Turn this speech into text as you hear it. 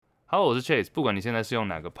好，我是 Chase。不管你现在是用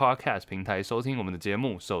哪个 podcast 平台收听我们的节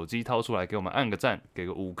目，手机掏出来给我们按个赞，给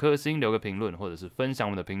个5颗星，留个评论，或者是分享我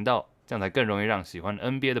们的频道，这样才更容易让喜欢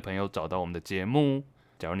NBA 的朋友找到我们的节目。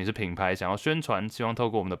假如你是品牌想要宣传，希望透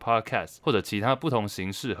过我们的 podcast 或者其他不同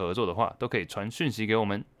形式合作的话，都可以传讯息给我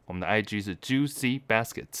们。我们的 IG 是 Juicy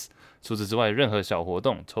Baskets。除此之外，任何小活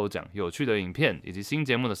动、抽奖、有趣的影片以及新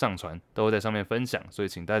节目的上传，都会在上面分享，所以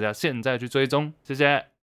请大家现在去追踪，谢谢。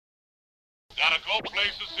Gotta go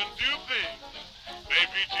places and do things.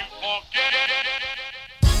 Maybe to forget.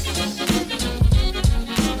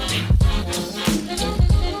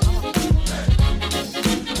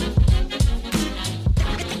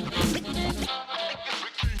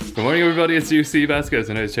 Good morning, everybody. It's UC Baskets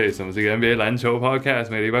and it's Chase. 我们是一个 NBA 篮球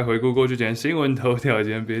podcast， 每个礼拜回顾过去几天新闻头条以及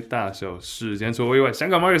NBA 大小事。今天除了我以外，香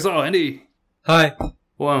港 Marcus Andy， 嗨，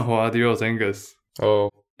万华 Dios Angus。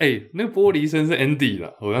哦，那个玻璃声是 Andy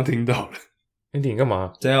啦，我刚听到了。Andy 你干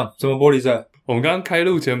嘛？怎样？什么玻璃声？我们刚刚开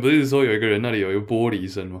录前不是一直说有一个人那里有一个玻璃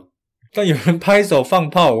声吗？但有人拍手放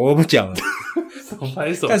炮，我不讲了。什么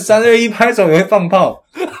拍手？但321拍手也会放炮。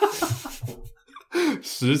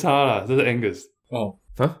时差啦，这是 Angus。哦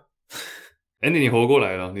啊 Andy 你活过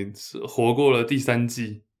来了，你活过了第3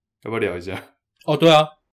季，要不要聊一下？哦，对啊，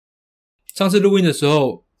上次录音的时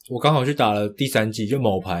候，我刚好去打了第3季，就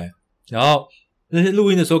某牌，然后那些录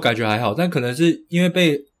音的时候感觉还好，但可能是因为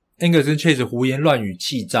被 Angus 跟 Chase 胡言乱语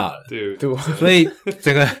气炸了，对，所以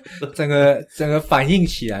整个反应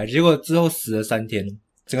起来，结果之后死了3天，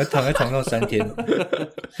整个躺在床上3天，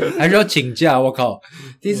还需要请假。我靠！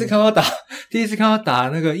第一次看到打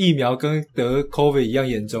那个疫苗跟得 COVID 一样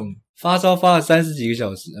严重，发烧发了30几个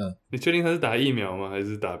小时。你确定他是打疫苗吗？还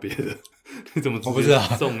是打别的？你怎么我不知道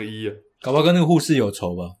送医啊？搞不好跟那个护士有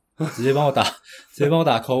仇吧？直接帮我打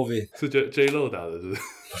COVID。是 J-Lo 打的，是不是？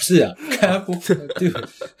不是啊，看他不对。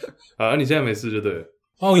好，你现在没事就对了。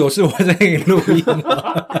哦，有事我会再给你录音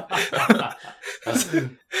啊。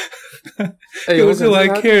有事我还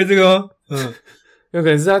care 这个吗？有可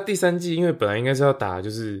能是他第3季，因为本来应该是要打就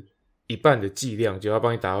是一半的剂量，就要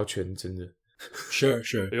帮你打到全真的。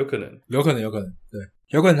Sure， 有可能，对，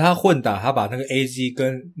有可能他混打，他把那个 AZ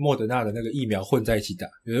跟莫德纳的那个疫苗混在一起打，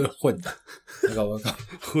就是混打。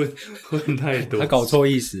混太多，他搞错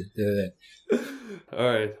意思，对不对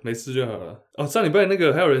？Alright， 没事就好了。哦，上礼拜那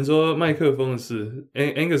个还有人说麦克风的事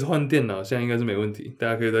 ，Angus 换电脑，现在应该是没问题，大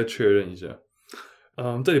家可以再确认一下。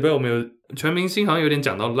这礼拜我们有全明星好像有点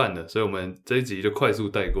讲到烂了，所以我们这一集就快速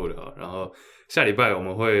带过了。然后下礼拜我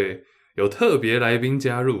们会有特别来宾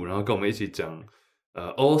加入，然后跟我们一起讲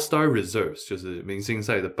All-Star Reserves， 就是明星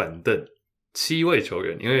赛的板凳7位球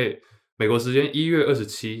员，因为美国时间1月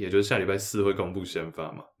27，也就是下礼拜4会公布先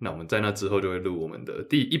发嘛。那我们在那之后就会录我们的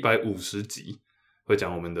第150集，会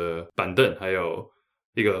讲我们的板凳，还有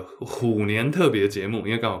一个虎年特别节目，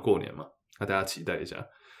因为刚好过年嘛，那大家期待一下。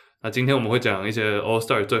那今天我们会讲一些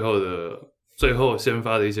All-Star 最后先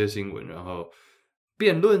发的一些新闻，然后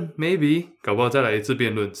辩论 maybe 搞不好再来一次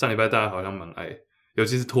辩论。上礼拜大家好像蛮爱，尤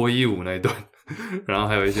其是脱衣舞那一段，然后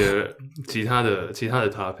还有一些其他的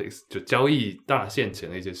topics， 就交易大限前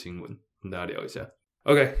的一些新闻跟大家聊一下。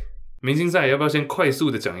OK， 明星赛要不要先快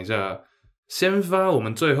速的讲一下先发我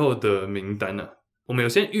们最后的名单啊？我们有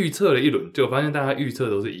先预测了一轮，结果发现大家预测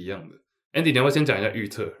都是一样的。Andy 你要不要先讲一下预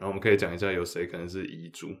测，然后我们可以讲一下有谁可能是遗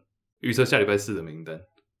珠，预测下礼拜4的名单。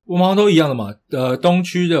我们好像都一样的嘛。东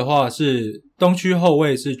区的话是东区后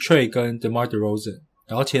卫是 Trey 跟 DeMar DeRozan，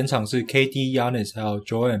 然后前场是 KD、Giannis 还有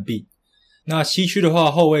Joel Embiid。那西区的话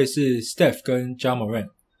后卫是 Steph 跟 Ja Morant，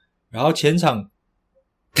 然后前场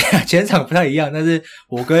不太一样，但是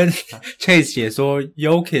我跟 Chase 解说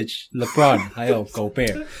Jokic、LeBron 还有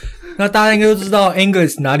Gobert。那大家应该都知道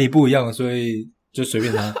Angus 哪里不一样，所以就随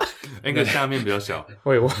便他。Angus 下面比较小。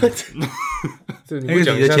喂，我这你不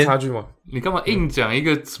讲一下差距吗？你干嘛硬讲一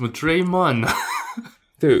个什么 Draymond 啊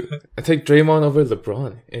？Dude, I take Draymond over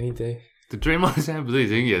LeBron any day. Draymond 现在不是已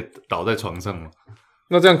经也倒在床上吗？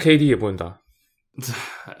那这样 KD 也不能打。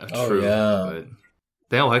True. Yeah.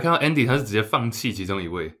 等一下我还看到 Andy 他是直接放弃其中一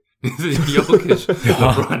位，你是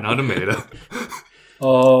Jokic、LeBron 然后就没了。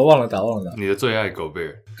忘了打。你的最爱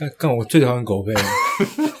Gobert。干我最讨厌Gobert。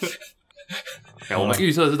我们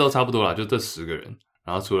预测是都差不多啦，就这10个人，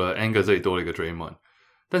然后除了 Angus 这里多了一个 Draymond，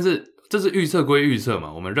 但是这是预测归预测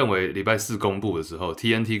嘛，我们认为礼拜4公布的时候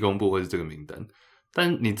TNT 公布会是这个名单，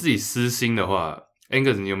但你自己私心的话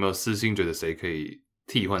Angus 你有没有私心觉得谁可以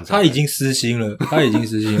替换上来？他已经私心了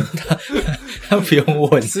他不用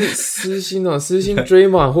问。私心哦，私心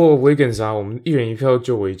Draymond 或 Wiggins 啊，我们1人1票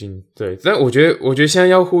救围巾。对，但我觉得现在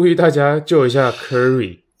要呼吁大家救一下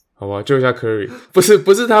Curry。好吧，救一下 Curry。不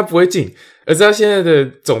是他不会进，而是他现在的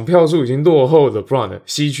总票数已经落后 LeBron 了，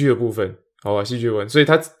西区的部分，好吧，西区的部分，所以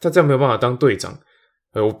他这样没有办法当队长。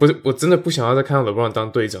我真的不想要再看到 LeBron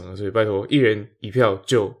当队长了，所以拜托，一人一票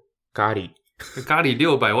救咖喱，咖喱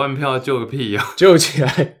600万票救个屁啊！救起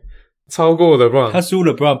来，超过 LeBron， 他输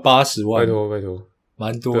了，LeBron 80万，拜托，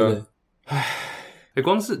蛮多的。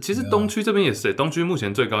光是其实东区这边也是，东区目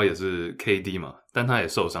前最高也是 KD 嘛，但他也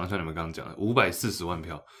受伤，像你们刚刚讲的540万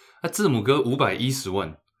票，那字母哥510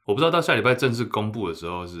万，我不知道到下礼拜正式公布的时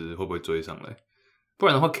候是会不会追上来，不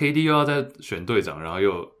然的话 KD 又要再选队长，然后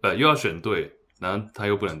又要选队，然后他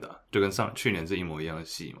又不能打，就跟去年是一模一样的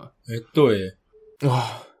戏嘛。对，哇，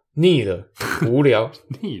腻了，无聊，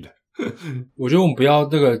腻了。我觉得我们不要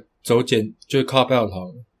那个走就是 cop out 好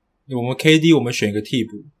了，我们 KD 我们选一个替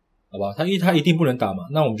补。好吧，他一定不能打嘛，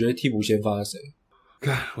那我们觉得替补先发谁？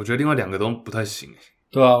我觉得另外2个都不太行。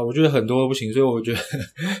对啊，我觉得很多都不行，所以我觉得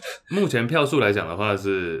目前票数来讲的话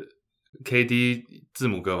是 KD 字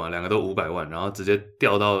母哥嘛，2个都500万，然后直接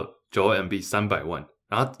掉到Joel Embiid 300万，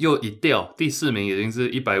然后又一掉，第4名已经是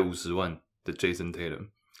150万的 Jason Tatum，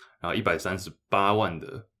 然后138万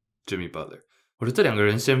的 Jimmy Butler。我觉得这2个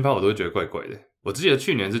人先发我都会觉得怪怪的。我记得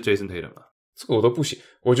去年是 Jason Tatum 嘛，这个我都不行。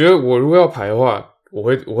我觉得我如果要排的话，我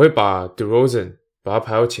会把 DeRozan 把他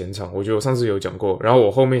排到前场，我觉得我上次有讲过，然后我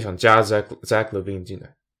后面想加 Zach LaVine 进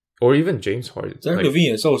来 ，or even James Harden。Zach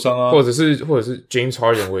LaVine 也受伤啊，或者是 James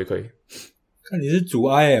Harden 我也可以。看你是主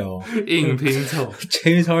IL 硬拼凑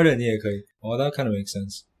，James Harden 你也可以，大家看得 make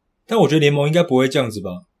sense。但我觉得联盟应该不会这样子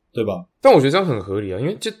吧，对吧？但我觉得这样很合理啊，因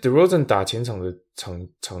为就 DeRozan 打前场的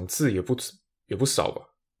场次也不少吧？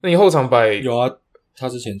那你后场摆有啊，他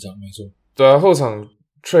是前场没错。对啊，后场。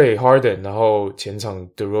Trey Harden， 然后前场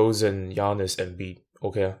DeRozan、Giannis、Embiid，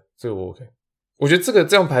 OK 啊，这个我 OK。我觉得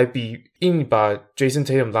这样排比硬把 Jason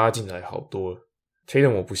Tatum 拉进来好多了。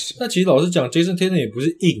Tatum 我不行。那其实老实讲 ，Jason Tatum 也不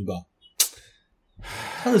是硬吧？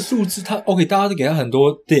他的数字他 OK， 大家都给他很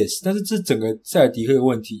多 diss， 但是这整个塞尔迪克的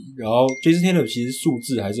问题，然后 Jason Tatum 其实数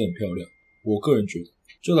字还是很漂亮，我个人觉得，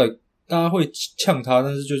就来大家会呛他，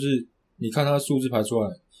但是就是你看他的数字排出来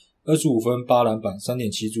，25分、8篮板、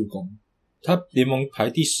3.7 助攻。他联盟排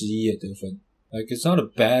第11耶得分 ，like it's not a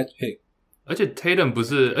bad pick。而且 Tatum 不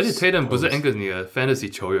是 Angus 你的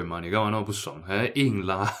fantasy 球员吗？你干嘛那么不爽？还硬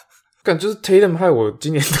拉？干就是 Tatum 害我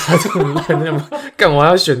今年打这么烂，那么干我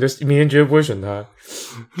要选的，明年绝对不会选他。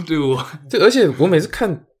对而且我每次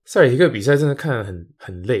看塞尔提克比赛，真的看得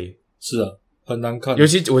很累。是啊，很难看。尤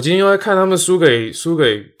其我今天又在看他们输给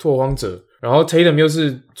拓荒者，然后 Tatum 又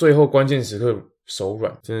是最后关键时刻。手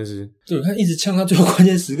软，真的是。对，他一直呛他最后关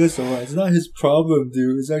键时刻手软 ，It's not his problem,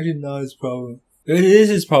 dude. It's actually not his problem. It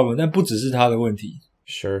is his problem, 但不只是他的问题。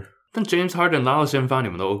Sure. 但 James Harden 拉到先发，你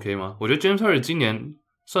们都 OK 吗？我觉得 James Harden 今年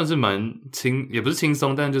算是蛮也不是轻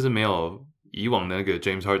松，但就是没有以往的那个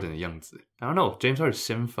James Harden 的样子。I don't know, James Harden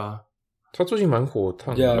先发，他最近蛮火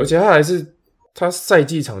烫的， yeah. 而且他赛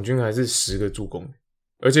季场均还是10个助攻，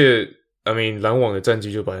而且 I mean 篮网的战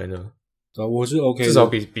绩就摆在那。我是 OK 的，至少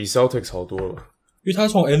比 Celtics 好多了。因为他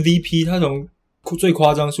从 MVP， 他从最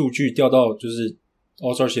夸张数据掉到就是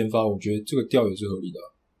All-Star 先发，我觉得这个调也是合理的。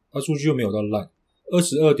他数据又没有到烂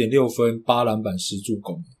 ，22.6 分、8篮板、10助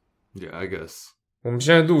攻。Yeah, I guess.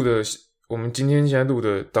 我们今天现在录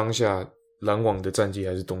的当下，篮网的战绩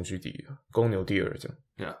还是东区第一，公牛第2这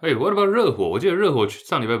样。Yeah. What about 热火？我记得热火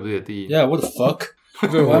上礼拜不是也第一 ？Yeah, what the fuck？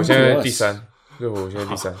 热火现在第3，热火现在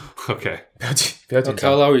第3。OK， 不要紧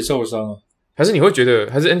张。Kyle Lowry 受伤了，还是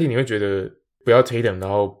Andy 你会觉得？不要 Tatum， 然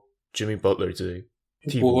后 Jimmy Butler 之类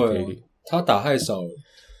替补不会、啊，他打太少了，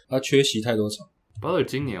他缺席太多场。Butler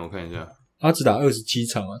今年我看一下，他只打27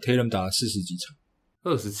场啊 ，Tatum 打了40几场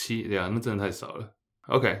，27，对啊，那真的太少了。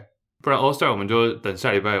OK， 不然 All Star 我们就等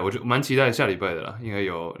下礼拜，我就蛮期待下礼拜的啦，应该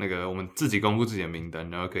有那个我们自己公布自己的名单，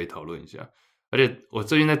然后可以讨论一下。而且我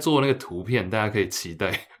最近在做那个图片，大家可以期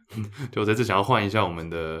待。就我这次想要换一下我们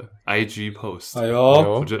的 IG post， 哎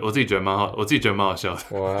呦，我自己觉得蛮好，蛮好笑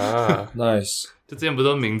的。哇，nice！ 就之前不是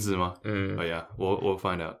都名字吗？哎呀，我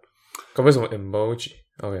find out。搞不好什么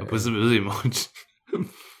emoji？OK， 不是 emoji。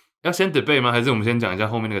要先 debate 吗？还是我们先讲一下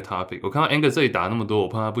后面那个 topic？ 我看到 Angus 这里打那么多，我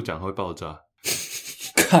怕他不讲会爆炸。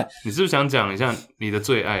看，你是不是想讲一下你的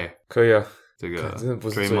最爱？可以啊，这个真的不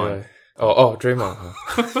是最 Draymond 爱。哦 ，Draymond。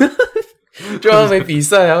就他没比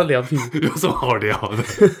赛还要聊屁，有什么好聊的？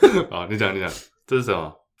好，你讲，这是什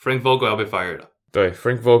么 ？Frank Vogel 要被 fire 了。对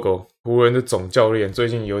 ，Frank Vogel， 湖人的总教练，最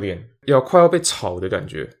近有点快要被炒的感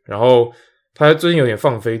觉。然后他最近有点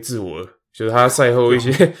放飞自我了，就是他赛后一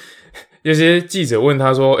些记者问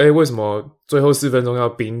他说：“为什么最后4分钟要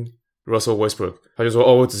冰 Russell Westbrook？” 他就说：“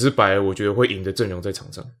我只是摆我觉得会赢的阵容在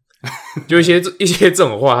场上。”就一些这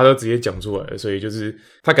种话他都直接讲出来了，所以就是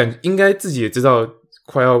他应该自己也知道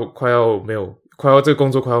快要这个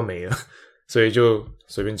工作快要没了，所以就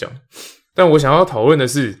随便讲。但我想要讨论的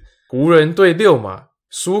是湖人对六马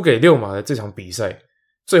输给六马的这场比赛，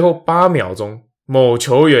最后8秒钟某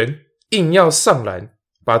球员硬要上篮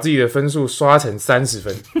把自己的分数刷成30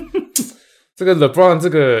分这个 LeBron 这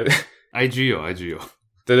个IG 有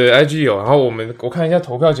对 IG 有，然后我看一下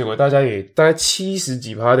投票结果，大家也大概70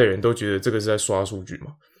几%的人都觉得这个是在刷数据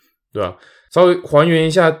嘛，对吧？稍微还原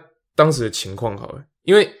一下当时的情况好了，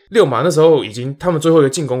因为六马那时候已经他们最后一个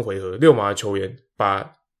进攻回合，六马的球员把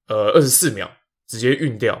24秒直接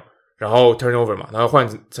运掉，然后 turnover 嘛，然后换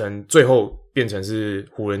成最后变成是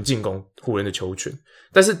湖人进攻，湖人的球权，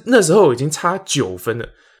但是那时候已经差9分了，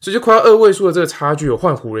所以就快要2位数的这个差距，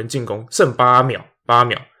换湖人进攻剩8秒，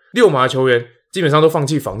六马的球员基本上都放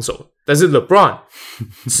弃防守了，但是 LeBron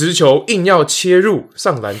持球硬要切入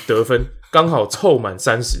上篮得分，刚好凑满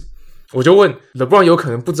30。我就问 LeBron 有可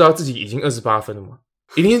能不知道自己已经28分了吗？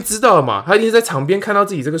一定知道了嘛，他一定在场边看到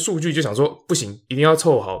自己这个数据就想说不行，一定要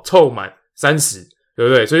凑满30，对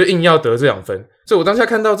不对？所以就硬要得这2分。所以我当下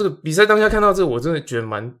看到这个比赛，我真的觉得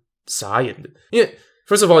蛮傻眼的，因为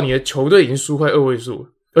first of all 你的球队已经输快2位数了，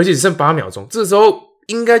而且只剩8秒钟，这时候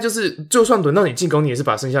应该就是就算轮到你进攻，你也是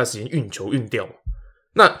把剩下的时间运球运掉嘛。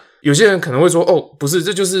那有些人可能会说哦不是，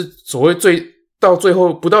这就是所谓不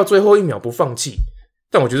到最后1秒不放弃，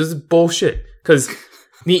但我觉得是 bullshit。 可是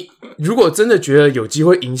你如果真的觉得有机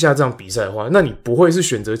会赢下这场比赛的话，那你不会是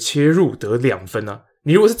选择切入得2分啊，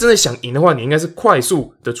你如果是真的想赢的话，你应该是快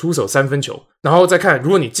速的出手3分球，然后再看如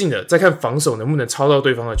果你进了，再看防守能不能抄到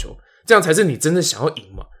对方的球，这样才是你真的想要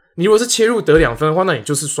赢嘛。你如果是切入得2分的话，那你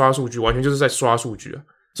就是刷数据，完全就是在刷数据啊。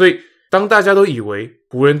所以当大家都以为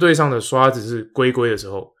湖人队上的刷子是龟龟的时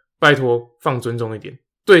候，拜托放尊重一点，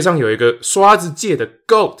队上有一个刷子界的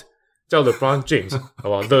GOAT 叫 LeBron James 好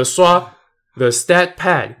不好？ The 刷 The Stat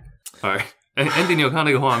Pad。 Andy 你有看到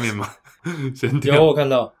那个画面吗？有，我看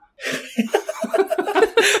到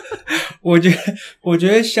我觉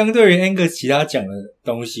得相对于 Angus 其他讲的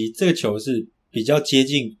东西，这个球是比较接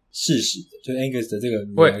近事实的，就是 Angus 的这个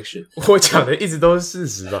reaction。 我讲的一直都是事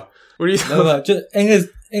实吧？我的意思就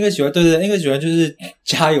Angus 喜欢，对 Angus 喜欢就是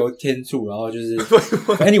加油添醋，然后就是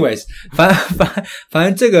anyways 反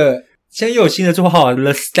正这个现在又有新的绰号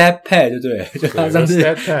The Stat Pad， 对不对？就他上次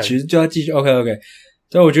其实就要继续 OK。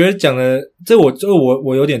 所以我觉得讲的这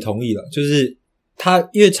我有点同意了，就是他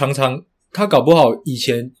因为常常他搞不好已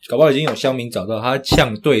经有乡民找到他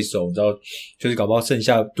呛对手，你知道，就是搞不好剩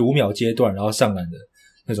下读秒阶段然后上篮的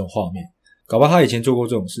那种画面，搞不好他以前做过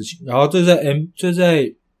这种事情。然后这在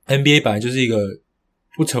NBA 本来就是一个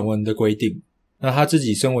不成文的规定，那他自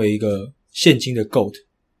己身为一个现今的 GOAT，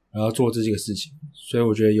 然后做这个事情，所以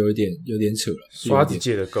我觉得有点扯了，刷子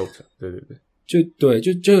界的 GOAT。 对，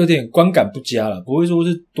就有点观感不佳了，不会说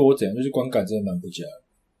是多怎样，就是观感真的蛮不佳的。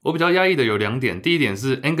我比较压抑的有2点，第一点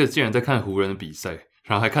是 Angus 竟然在看湖人的比赛，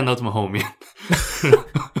然后还看到这么后面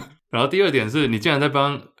然后第二点是你竟然在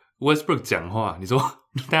帮 Westbrook 讲话，你说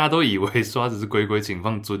大家都以为刷子是龟龟，请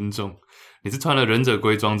放尊重，你是穿了忍者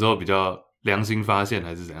龟装之后比较良心发现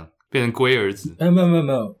还是怎样变成龟儿子？没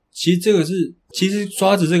有，其实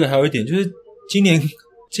刷子这个还有一点，就是今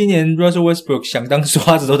年 Russell Westbrook 想当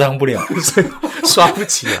刷子都当不了刷不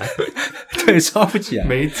起来对，刷不起来，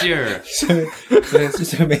没劲儿对，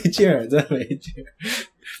是没劲儿，真的没劲儿。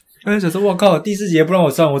他就想说，我靠，第4节不让我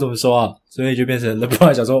上，我怎么刷啊？所以就变成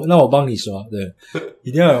LeBron 想说，那我帮你刷，对，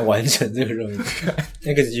一定要完成这个任务。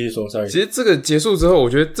那个继续说 ，sorry。其实这个结束之后，我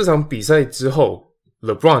觉得这场比赛之后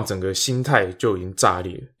 ，LeBron 整个心态就已经炸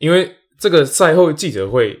裂了，因为这个赛后记者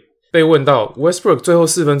会被问到 Westbrook 最后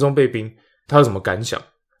4分钟被冰，他有什么感想？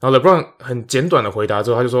然后 LeBron 很简短的回答之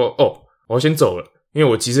后，他就说：“哦，我要先走了，因为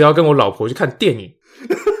我急着要跟我老婆去看电影。”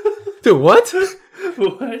对 ，what？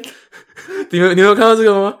 你们有看到这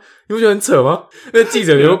个吗？你不觉得很扯吗？那记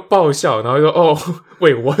者就爆笑，然后就说：“哦，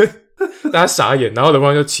喂，我大家傻眼。”然后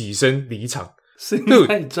LeBron 就起身离场，心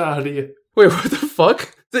态炸裂。喂 ，what the fuck？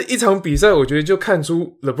 这一场比赛，我觉得就看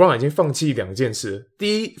出 LeBron 已经放弃2件事了。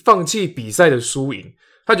第一，放弃比赛的输赢，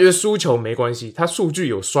他觉得输球没关系，他数据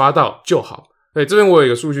有刷到就好。对，这边我有一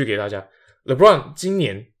个数据给大家 ，LeBron 今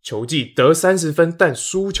年球季得30分，但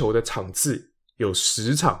输球的场次有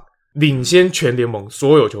10场，领先全联盟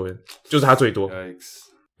所有球员，就是他最多，对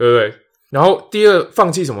不对？然后第二，放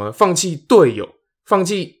弃什么呢？放弃队友，放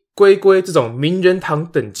弃龟龟这种名人堂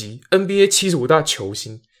等级 NBA 75大球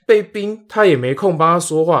星，被冰他也没空帮他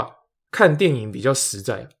说话，看电影比较实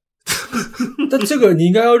在。但这个你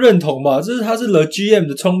应该要认同吧？这是他是 The GM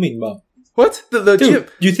的聪明吧？ What? The GM?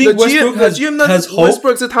 You think Westbrook the GM has hope?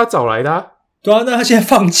 Westbrook 是他找来的啊。对啊，那他现在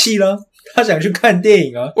放弃了，他想去看电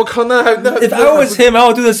影啊。我靠，那 If I was him, I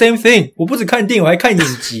would do the same thing. 我不只看电影，我还看影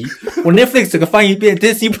集。我 Netflix 整个翻一遍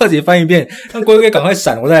 ，Disney Plus 也翻一遍，让龟龟赶快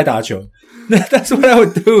闪，我再来打球。That's what I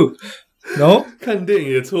would do. No， 看电影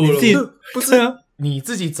也错了，你自己不是啊，你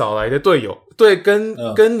自己找来的队友，对，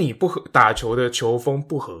跟你不合打球的球风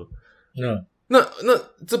不合，那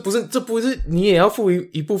这不是你也要负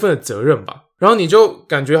一部分的责任吧？然后你就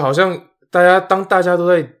感觉好像当大家都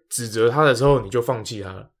在指责他的时候，你就放弃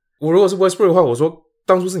他了。我如果是 Westbrook 的话，我说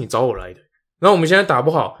当初是你找我来的，然后我们现在打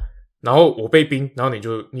不好，然后我被冰，然后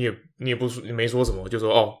你也不说，你没说什么，就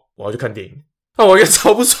说哦我要去看电影，那我应该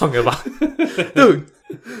超不爽的吧？对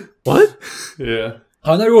 ，What？ Yeah，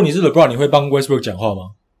 好，那如果你是 LeBron， 你会帮 Westbrook 讲话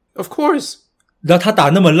吗 ？Of course。然后他打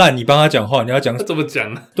那么烂，你帮他讲话，你要讲他怎么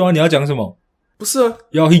讲？对啊，你要讲什么？不是啊，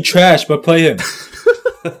要 he trash but play him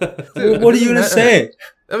 。What are you gonna say?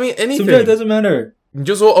 I mean anything. 什么叫 it doesn't matter？ 你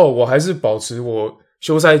就说哦，我还是保持我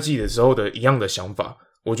休赛季的时候的一样的想法。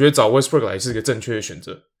我觉得找 Westbrook 来是一个正确的选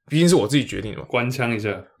择，毕竟是我自己决定的嘛。官腔一下，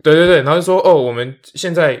对对对，然后就说哦，我们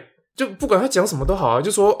现在就不管他讲什么都好啊，就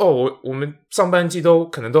说哦，我们上半季都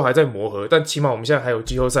可能都还在磨合，但起码我们现在还有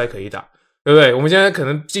季后赛可以打，对不对？我们现在可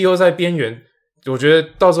能季后赛边缘。我觉得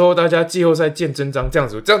到时候大家季后赛见真章，这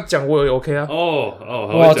样讲我也 OK 啊。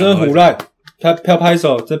哇，真胡乱，拍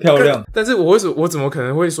手，真漂亮。但是我怎么可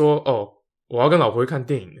能会说哦，我要跟老婆去看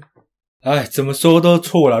电影呢？哎，怎么说都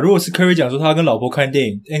错了。如果是 Curry 讲说他要跟老婆看电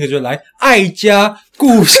影，那个就来爱家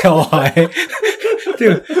顾小孩。这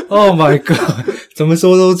个 ，Oh my God， 怎么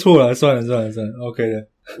说都错了。算了 ，OK 的。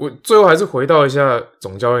我最后还是回到一下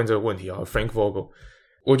总教练这个问题啊 ，Frank Vogel，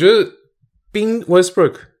 我觉得冰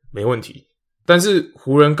Westbrook 没问题。但是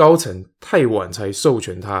湖人高层太晚才授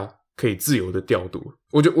权他可以自由的调度，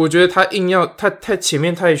我觉得他硬要他前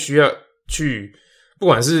面太需要去，不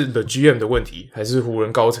管是 The GM 的问题还是湖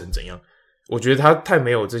人高层怎样，我觉得他太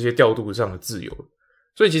没有这些调度上的自由了。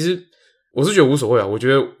所以其实我是觉得无所谓啊，我觉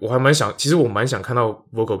得其实我蛮想看到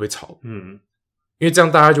Vogel 被炒，因为这样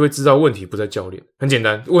大家就会知道问题不在教练，很简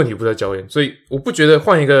单，问题不在教练，所以我不觉得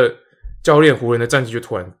换一个教练，湖人的战绩就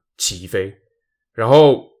突然起飞，然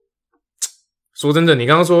后。说真的，你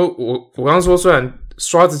刚刚说我刚刚说，虽然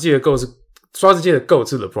刷子界的 GOAT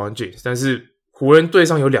是 LeBron James， 但是湖人队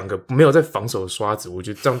上有2个没有在防守的刷子，我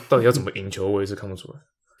觉得这样到底要怎么赢球，我也是看不出来。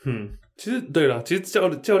其实对啦，其实教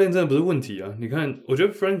练真的不是问题啊。你看，我觉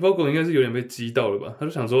得 Frank Vogel 应该是有点被激到了吧？他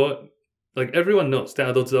就想说 ，like everyone knows， 大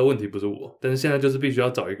家都知道问题不是我，但是现在就是必须要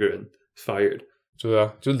找一个人 fired， 对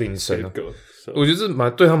啊，就领神啊。So, 我觉得这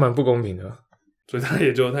对他蛮不公平的啊，所以他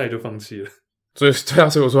也就放弃了。所以对啊，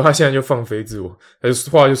所以我说他现在就放飞自我，他就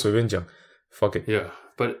话就随便讲 ，fuck it。Yeah,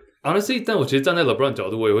 but honestly， 但我其实站在 LeBron 角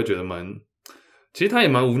度，我也会觉得其实他也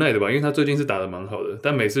蛮无奈的吧，因为他最近是打得蛮好的，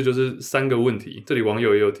但每次就是3个问题，这里网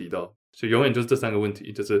友也有提到，所以永远就是这3个问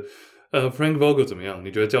题，就是Frank Vogel 怎么样？你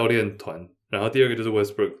觉得教练团？然后第2个就是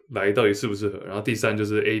Westbrook 来到底适不适合？然后第3就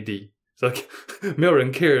是 AD， 所以没有人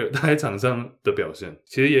care 他在场上的表现，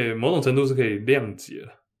其实也某种程度是可以谅解了。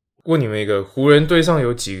问你们一个，湖人队上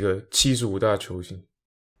有几个75大球星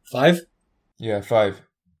 ？5 Yeah, 5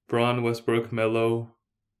 Bron, Westbrook, Melo,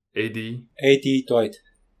 AD, Dwight，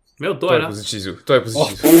 没有Dwight啦，不是75，对，不是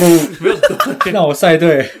75，没有Dwight，那我赛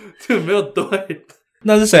队这个没有Dwight，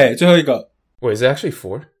那是谁？最后一个 Wait, is it actually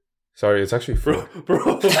 4? Sorry, it's actually 4.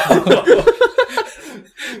 Bro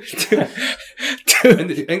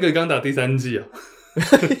Angle 刚打第3季啊。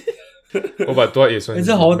我把 Dwight 也算进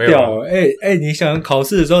去，这好屌哦！你想考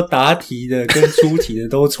试的时候答题的跟出题的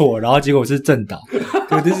都错，然后结果是正答。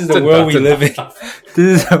对，This is the world we live in.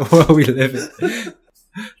 This is the world we live in.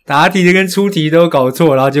 答题的跟出题都搞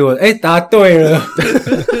错，然后结果答对了。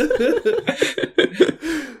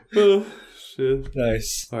是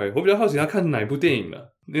Nice. 我比较好奇他看哪部电影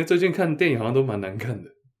了，因为最近看电影好像都蛮难看的。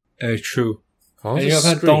True. 好像是你有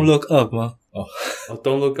看 Don't Look Up 吗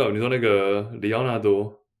？Don't Look Up， 你说那个里奥纳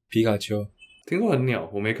多皮卡丘，听说很鸟，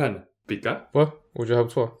我没看呢。比嘎，我觉得还不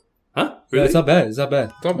错啊。It's not bad. It's not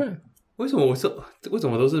bad. Not bad. 为什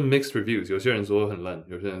么都是 mixed reviews？ 有些人说很烂，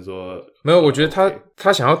有些人说没有。我觉得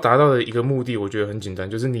他想要达到的一个目的，我觉得很简单，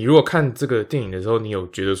就是你如果看这个电影的时候，你有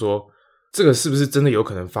觉得说这个是不是真的有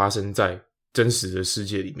可能发生在真实的世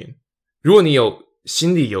界里面？如果你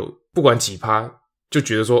心里有不管几%就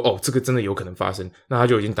觉得说这个真的有可能发生，那他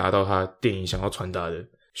就已经达到他电影想要传达的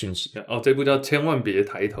讯息。这部叫千万别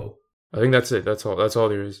抬头。I think that's it. That's all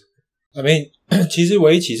there is. I mean， 其实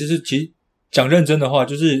唯一其实讲认真的话，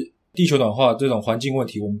就是地球暖化这种环境问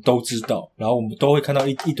题，我们都知道，然后我们都会看到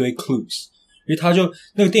一堆 clues， 因为他就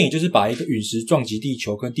那个电影就是把一个陨石撞击地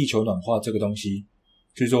球跟地球暖化这个东西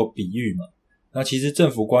去做比喻嘛。那其实政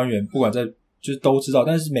府官员不管在就是都知道，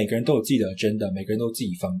但是每个人都有自己的 agenda， 每个人都有自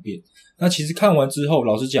己方便。那其实看完之后，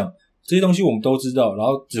老实讲，这些东西我们都知道，然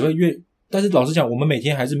后只会但是老实讲，我们每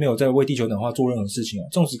天还是没有在为地球暖化做任何事情啊。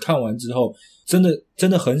纵使看完之后，真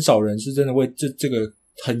的很少人是真的为这个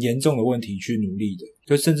很严重的问题去努力的，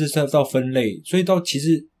就甚至是到分类，所以其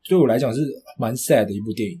实对我来讲是蛮 sad 的一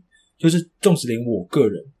部电影。就是纵使连我个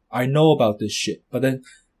人 I know about this shit， but then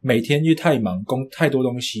每天因为太忙，太多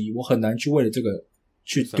东西，我很难去为了这个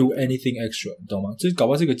去 do anything extra， 你懂吗？这搞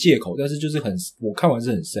不好是个借口，但是就是我看完是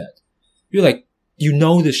很 sad， 因为 like you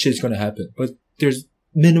know this shit's gonna happen， but there's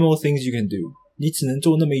minimal things you can do， 你只能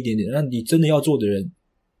做那么一点点，那你真的要做的人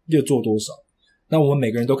又做多少？那我们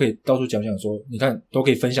每个人都可以到处讲说，你看都可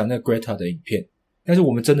以分享那个 Greta 的影片，但是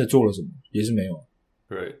我们真的做了什么？也是没有。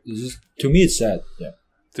Right， to me it's sad， yeah。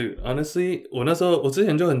这个 honestly， 我之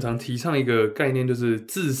前就很常提倡一个概念，就是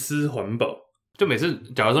自私环保。就每次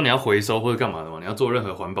假如说你要回收或者干嘛的嘛，你要做任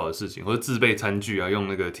何环保的事情，或者自备餐具啊，用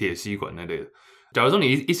那个铁吸管那类的。假如说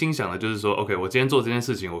你一心想的就是说 ，OK， 我今天做这件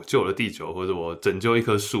事情，我救了地球，或者我拯救一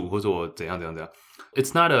棵树，或者我怎样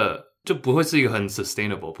 ，it's not就不会是一个很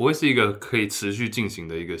sustainable， 不会是一个可以持续进行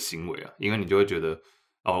的一个行为啊，因为你就会觉得。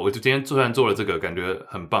我就今天虽然做了这个，感觉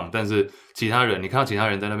很棒，但是其他人，你看到其他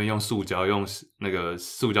人在那边用塑胶、用那个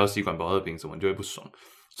塑胶吸管、保特瓶什么，你就会不爽。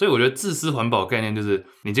所以我觉得自私环保概念就是，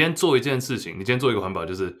你今天做一件事情，你今天做一个环保，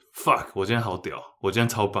就是 fuck， 我今天好屌，我今天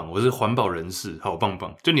超棒，我是环保人士，好棒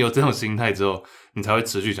棒。就你有这种心态之后，你才会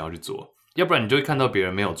持续想要去做，要不然你就会看到别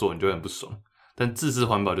人没有做，你就会很不爽。但自私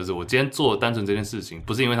环保就是，我今天做单纯这件事情，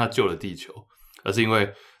不是因为他救了地球，而是因为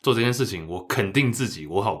做这件事情，我肯定自己，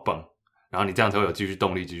我好棒。然后你这样才会有继续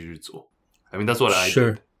动力继续去做。I mean that's what I do.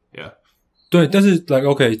 Sure. Yeah. 对，但是 like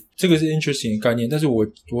OK， 这个是 interesting 的概念，但是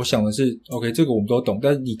我想的是 OK， 这个我们都懂，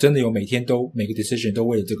但是你真的有每天每个 decision 都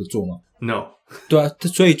为了这个做吗 ？No。对啊，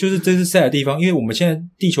所以就是这是 sad 的地方，因为我们现在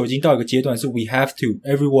地球已经到一个阶段，是 we have to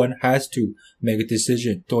everyone has to make a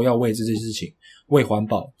decision， 都要为这件事情为环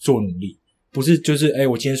保做努力，不是就是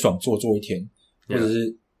我今天爽做一天，或者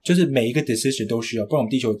是就是每一个 decision 都需要，不然我们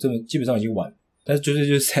地球真的基本上已经完了。但是就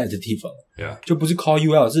是 sad 的地方 ，yeah， 就不是 call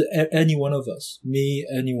you out， 是 any one of us， me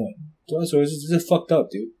anyone， 对啊，所以是 fucked up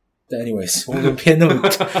dude。But anyways， 我们偏那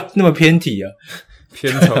么偏题啊，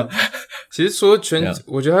偏头。其实说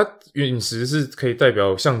我觉得它陨石是可以代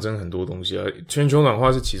表象征很多东西啊，全球暖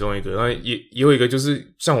化是其中一个，然后也有一个就是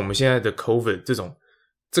像我们现在的 COVID 这种。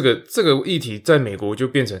这个议题在美国就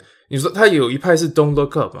变成，你说他有一派是 don't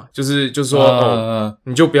look up 嘛，就是说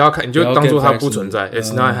你就不要看，你就当作它不存在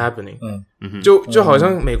 ，it's not happening。就好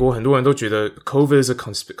像美国很多人都觉得 COVID is a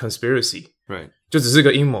conspiracy， right， 就只是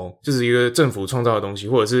个阴谋，就是一个政府创造的东西，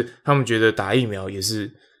或者是他们觉得打疫苗也是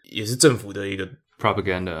政府的一个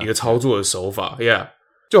propaganda， 一个操作的手法 ，yeah。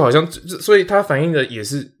就好像，所以它反映的也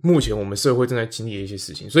是目前我们社会正在经历的一些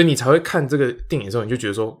事情，所以你才会看这个电影的时候，你就觉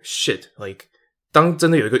得说 shit like。当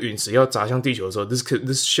真的有一个陨石要砸向地球的时候 this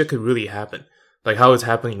shit could really happen like how it's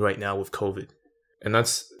happening right now with COVID and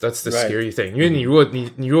that's the scary thing 因为你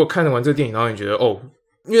如果看完这个电影然后你觉得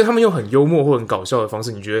因为他们用很幽默或很搞笑的方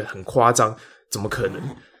式你觉得很夸张怎么可能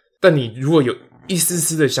但你如果有一丝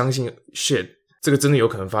丝的相信 shit 这个真的有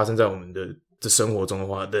可能发生在我们的生活中的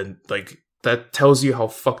话 then like that tells you how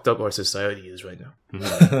fucked up our society is right now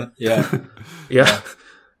yeah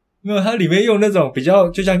没有，它里面用那种比较，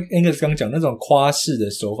就像 Angus 刚讲那种夸饰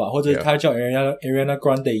的手法，或者他叫 Ariana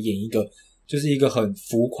Grande 演一个，就是一个很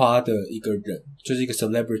浮夸的一个人，就是一个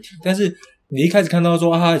celebrity。但是你一开始看到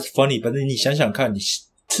说他 funny， 但是你想想看，你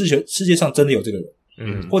世界上真的有这个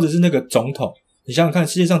人，或者是那个总统，你想想看，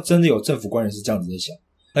世界上真的有政府官员是这样子在想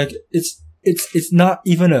 ，like it's not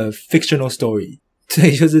even a fictional story。所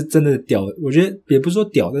以就是真的屌，我觉得也不是说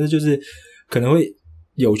屌，但是就是可能会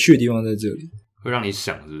有趣的地方在这里。会让你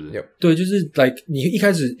想是不是？对，就是 like 你一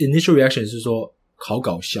开始 initial reaction 是说好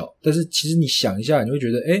搞笑，但是其实你想一下，你会觉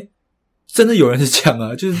得真的有人是这样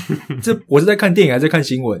啊，就是这我是在看电影还是在看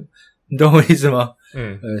新闻，你懂我意思吗？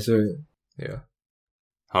所以 yeah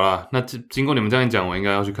好啦，那经过你们这样讲，我应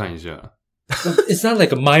该要去看一下。It's not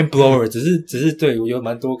like a mind blower， 只是对我有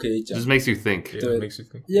蛮多可以讲。Just makes you think， 对 makes you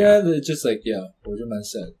think。Yeah， just like yeah， 我觉得蛮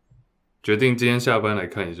sad。决定今天下班来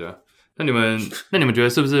看一下。那你们觉得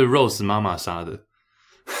是不是 Rose 妈妈杀的？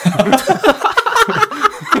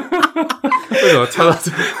为什么跳到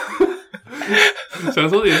这？想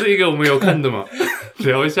说也是一个我们有看的嘛，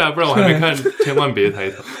聊一下，不然我还没看，千万别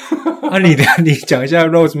抬头。你讲一下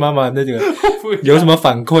Rose 妈妈那个有什么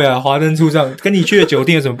反馈啊？华灯初上跟你去的酒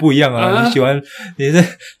店有什么不一样啊？你喜欢你是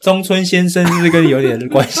中村先生，是不是跟你有点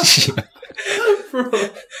关系啊？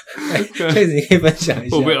确实你可以分享一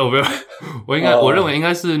下。我不要，我认为应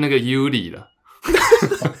该是那个 Yuri 啦。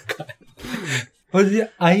我直接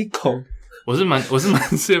Aiko 我是蛮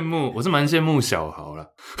羡慕小豪啦。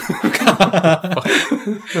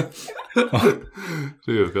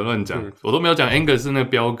这个不要乱讲，我都没有讲 Angus 是那个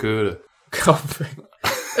彪哥了。靠背，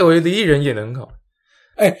我觉得李艺人演得很好，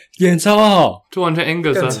演超好，就完全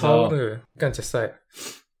Angus 干啊超那个干起赛，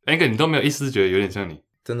 Angus 你都没有一丝觉得有点像你，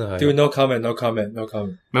真的还就 no comment no comment no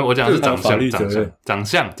comment。没有，我讲的是长法律相，责任长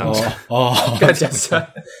相。哦，干起赛。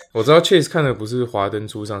我知道 Chase 看的不是华灯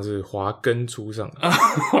初上，是华根初上。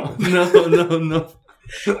No，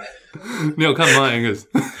 你有看吗 Angus？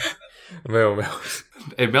 没有，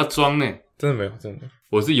不要装呢，真的没有。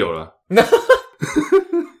我是有了。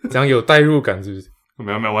这样有代入感是不是？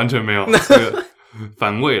没有，完全没有。这个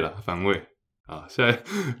反胃啊！现在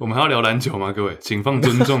我们还要聊篮球吗？各位，请放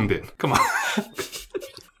尊重点。干嘛？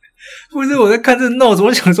不是我在看这 notes，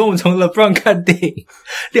 我想说我们从 LeBron 看电影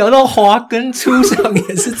聊到华根初上，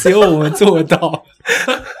也是只有我们做得到。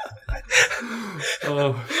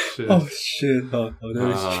shit， 好，对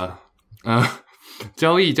不起。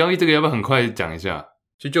交易这个要不要很快讲一下？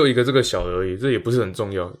就一个这个小而已，这也不是很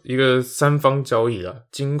重要。一个三方交易啦，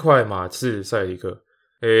金块、马刺、塞迪克。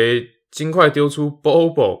金块丢出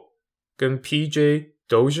Bobo 跟 PJ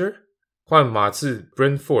Dozier 换马刺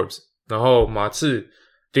Brent Forbes， 然后马刺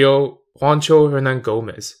丢 Juancho Hernan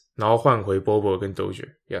Gomez， 然后换回 Bobo 跟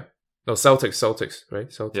Dozier。Yeah， Celtics right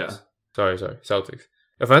Celtics。Sorry Celtics。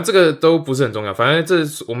反正这个都不是很重要，反正这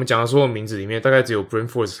我们讲的所有名字里面，大概只有 Brent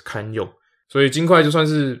Forbes 堪用，所以金块就算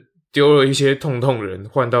是丢了一些痛人，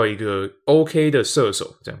换到一个 OK 的射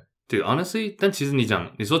手，这样。对 ，honestly， 但其实你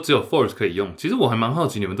说只有 Forbes 可以用，其实我还蛮好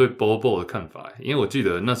奇你们对 Bobo 的看法，因为我记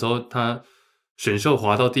得那时候他选秀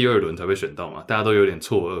滑到第2轮才被选到嘛，大家都有点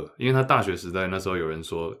错愕，因为他大学时代那时候有人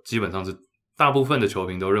说，基本上是大部分的球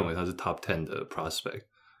评都认为他是 Top 10的 prospect，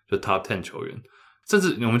 就 Top 10球员，甚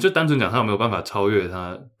至我们就单纯讲他有没有办法超越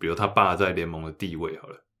他，比如他爸在联盟的地位好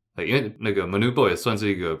了，因为那个 Manu Boy 也算是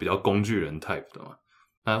一个比较工具人 type 的嘛。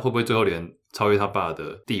那会不会最后连超越他爸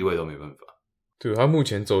的地位都没办法？对，他目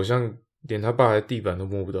前走向连他爸的地板都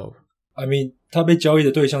摸不到。I mean， 他被交易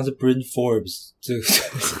的对象是 Brent Forbes， 这个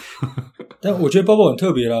但我觉得 Bobo 很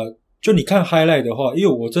特别啦。就你看 highlight 的话，因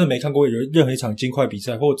为我真的没看过任何一场金块比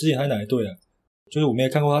赛，或者之前他哪一队啊，就是我没有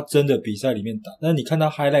看过他真的比赛里面打。但是你看他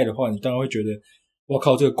highlight 的话，你当然会觉得，哇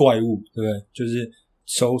靠，这个怪物，对不对？就是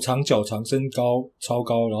手长脚长，身高超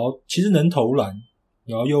高，然后其实能投篮，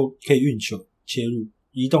然后又可以运球切入。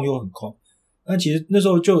移动又很快，但其实那时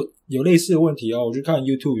候就有类似的问题啊。我去看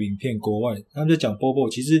YouTube 影片，国外他们在讲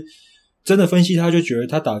Bobo， 其实真的分析他就觉得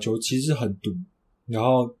他打球其实是很毒，然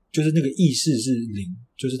后就是那个意识是零，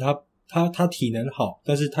就是他体能好，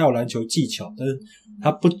但是他有篮球技巧，但是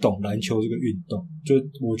他不懂篮球这个运动，就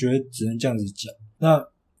我觉得只能这样子讲。那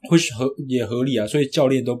也合理啊，所以教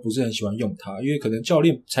练都不是很喜欢用他，因为可能教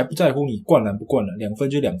练才不在乎你灌篮不灌篮，2分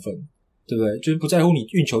就2分，对不对？就是不在乎你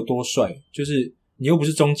运球多帅，就是你又不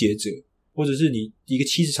是终结者，或者是你一个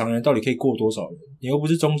70场人到底可以过多少人，你又不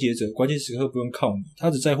是终结者，关键时刻不用靠你，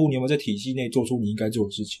他只在乎你有没有在体系内做出你应该做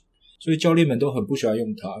的事情，所以教练们都很不喜欢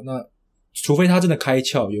用他。那除非他真的开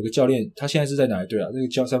窍，有个教练他现在是在哪一队啊？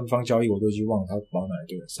这个三方交易我都已经忘了他跑哪一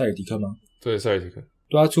队了，塞尔迪克吗？对，塞尔迪克。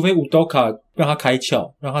对啊，除非Udoka让他开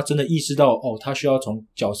窍，让他真的意识到他需要从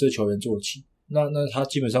角色球员做起，那他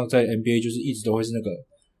基本上在 NBA 就是一直都会是那个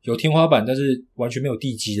有天花板但是完全没有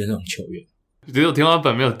地基的那种球员。只有天花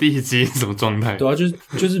板没有地基什么状态？对啊，就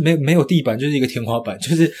是没有地板，就是一个天花板，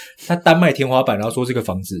就是他单卖天花板，然后说这个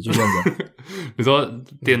房子就这样子。你说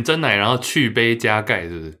点真奶然后去杯加盖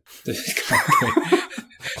是不是？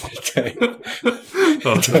对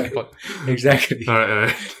，exactly。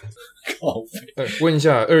靠北。问一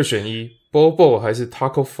下，2选1 ，Bobo 还是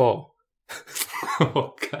Taco Fall？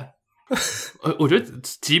 我看。我觉得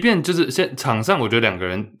即便就是现场上我觉得两个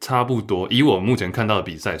人差不多，以我目前看到的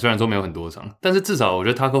比赛虽然说没有很多场，但是至少我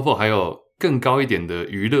觉得 Taco Fall 还有更高一点的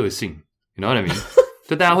娱乐性， you know what I mean？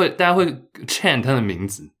 就大家会 chant 他的名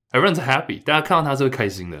字， everyone's happy， 大家看到他是会开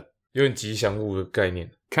心的，有点吉祥物的概念，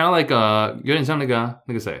 kind of like 有点像那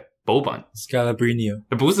个谁 Boban Scalabrino，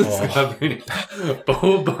 不是 Scalabrino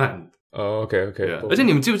Boban。OK， 而且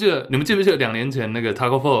你们记不记得2年前那个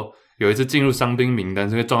Taco Fall 有一次进入伤兵名单，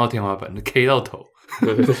是因为撞到天花板 K 到头，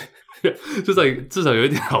对，至少有一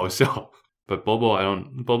点好笑。But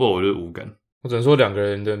Bobo 我就是无感，我只能说两个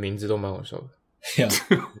人的名字都蛮好笑的。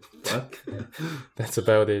That's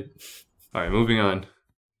about it. Alright, moving on.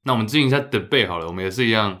 那我们进行一下 debate 好了，我们也是一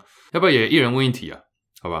样，要不要也一人问一题啊？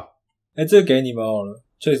好吧？这个给你们好了。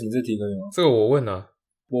Chase， 你这题可以吗？这个我问啊。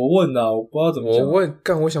我问啊，我不知道怎么讲。我问，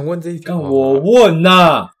我想问这一题。我问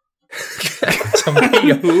啊，讲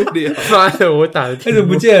屁无聊，妈的，我打的开始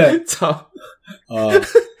不见了，操！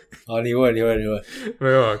好，你问。没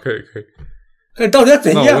有啊，可以。你到底要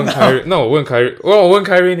怎样啊？那我问凯瑞，我问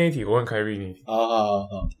凯瑞那一题，好。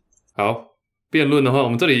好，辩论的话，我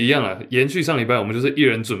们这里一样啊，延续上礼拜，我们就是一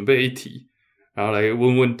人准备一题，然后来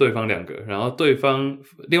问对方2个，然后对方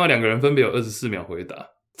另外2个人分别有24秒回答。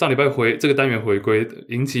上礼拜这个单元回归，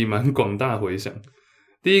引起蛮广大回响。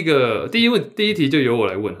第一题就由我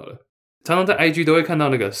来问好了。常常在 IG 都会看到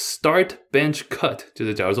那个 start bench cut， 就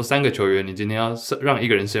是假如说3个球员，你今天要让一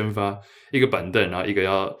个人先发，一个板凳，然后一个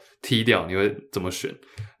要踢掉，你会怎么选？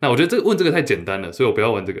那我觉得问这个太简单了，所以我不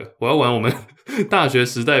要玩这个，我要玩我们大学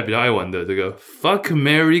时代比较爱玩的这个 fuck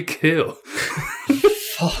marry kill。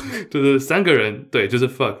就是3个人，对，就是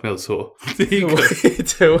fuck 没有错。第一个，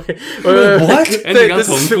这位 ，what？ Andy 刚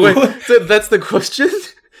重复，That's the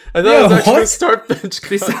question。I thought it was actually start bench cut.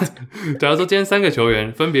 第三，假如说今天3个球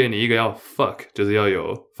员，分别你一个要 fuck， 就是要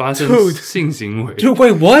有发生性行为；就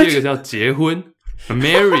会 what？ 第二个叫结婚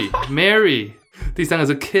 ，marry， 第三个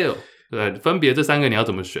是 kill， 对，分别这3个你要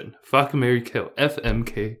怎么选 ？fuck marry kill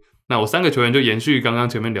FMK。那我3个球员就延续刚刚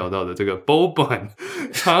前面聊到的这个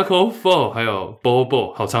Boban、Taco Fall 还有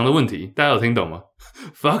Bobo， 好长的问题，大家有听懂吗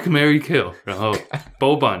 ？fuck marry kill， 然后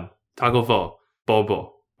Boban、Taco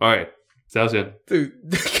Fall、Bobo。All right。谁要先？这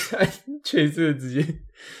确实直接，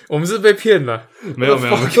我们是被骗了。没有，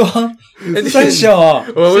三小啊！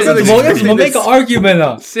我要怎么 make an argument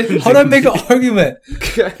啊 ？How do I make an argument？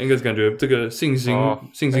 应该是感觉这个信心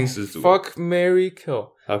十足。Fuck marry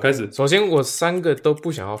kill。好，开始。首先我3个都不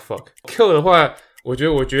想要 fuck kill 的话，我觉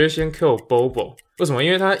得先 kill Bobo。为什么？因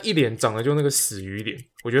为他一脸长得就那个死鱼脸，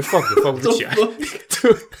我觉得 fuck 也 fuck 不起来。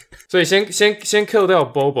所以先 kill 掉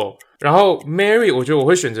Bobo。然后 Mary， 我觉得我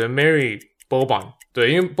会选择 Mary Boban，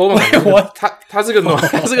 对，因为 Boban 他是个暖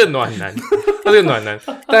男，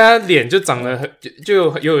但他脸就长得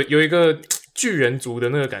就有一个巨人族的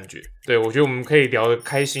那个感觉，对，我觉得我们可以聊得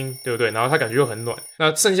开心，对不对？然后他感觉又很暖，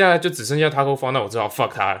那剩下就只剩下 Taco Fall， 那我只好 fuck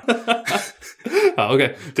他了。好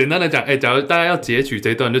 ，OK， 简单的讲，假如大家要截取这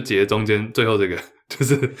一段，就截中间最后这个，就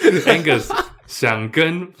是 Angus 想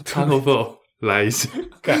跟 Taco Fall 来一下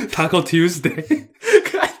Taco Tuesday。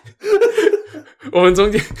我们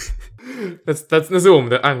中间那是我们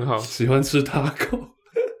的暗号，喜欢吃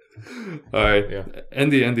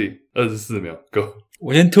taco。Alright，Andy 24秒 ，Go。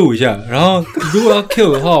我先吐一下，然后如果要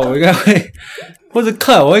kill 的话，我应该会或者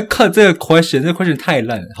cut， 我会 cut 这个 question， 这个 question 太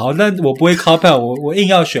烂了。好，但我不会 cop out， 我硬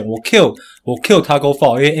要选，我 kill Taco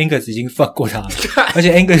Fall， 因为 Angus 已经 fuck 过他了，而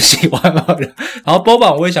且 Angus 喜欢嘛。然后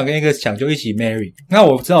Boban 我也想跟 Angus 抢，就一起 marry。那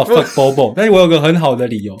我知道 fuck Bobo， 但是我有个很好的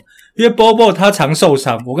理由。因为 Bobo 他常受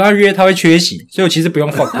伤，我跟他约他会缺席，所以我其实不用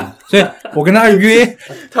fuck 他，所以我跟他约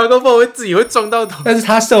Taco Fall 自己会撞到头，但是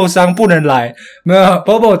他受伤不能来，没有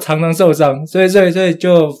Bobo 常受伤，所以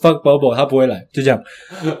就 fuck Bobo， 他不会来，就这样。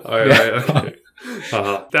Okay.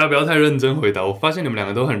 好，大家不要太认真回答。我发现你们2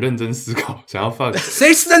个都很认真思考，想要 fuck。谁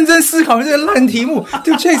认真思考这个烂题目？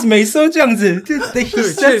就 Chase 每次都这样子，就 he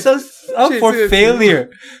sets us up for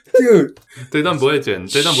failure。Dude， 这段不会剪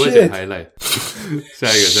highlight。下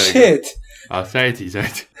一个。Shit。好，下一题。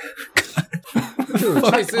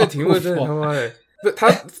这个题目真的他妈的，他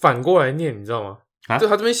反过来念，你知道吗？就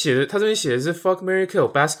他这边写的是 fuck marry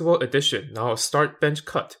kill basketball edition， 然后 start bench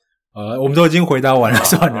cut。我们都已经回答完了，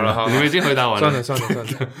算了，好，你们已经回答完了，算了。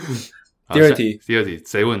第二题，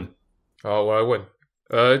谁问？好，我来问。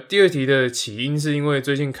第二题的起因是因为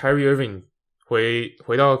最近 Kyrie Irving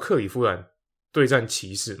回到克里夫兰对战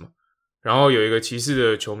骑士嘛，然后有一个骑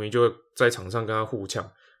士的球迷就在场上跟他互呛，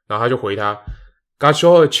然后他就回他 Got you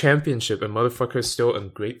all a championship and motherfucker still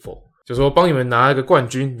ungrateful， 就说帮你们拿了个冠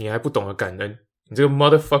军，你还不懂得感恩，你这个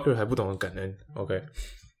motherfucker 还不懂得感恩 ，OK。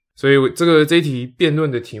所以这一题辩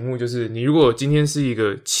论的题目就是：你如果今天是一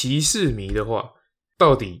个骑士迷的话，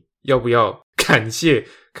到底要不要感谢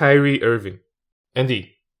Kyrie Irving？Andy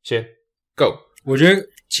先 Go。我觉得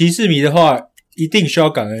骑士迷的话一定需要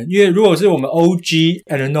感恩，因为如果是我们 OG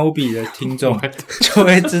Anunoby 的听众，就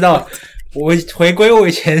会知道我回归我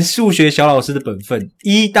以前数学小老师的本分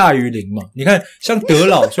，1大于0嘛。你看，像德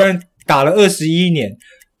老虽然打了21年，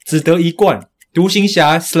只得1冠。独行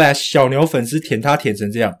侠/小牛粉丝舔他舔成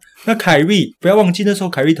这样，那凯瑞不要忘记那时候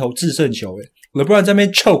凯瑞投制胜球LeBron 在那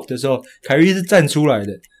边 choke 的时候，凯瑞是站出来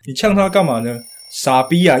的，你呛他干嘛呢？傻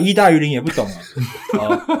逼啊！1大于0也不懂啊！好，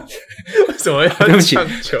为什么要呛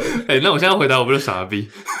球？那我现在回答我不是傻逼。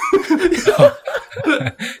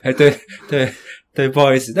对，不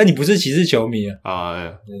好意思，但你不是骑士球迷啊？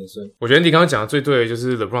我觉得你刚刚讲的最对的就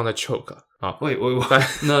是 LeBron 在 choke 啊。喂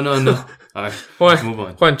 ，No， 来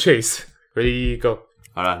换 Chase。Ready go！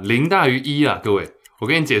 好啦，0大于1啦，各位，我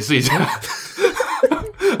跟你解释一下。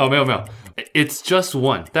没有 ，It's just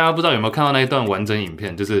one。大家不知道有没有看到那一段完整影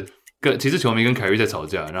片？就是跟骑士球迷跟凯瑞在吵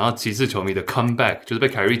架，然后骑士球迷的 comeback 就是被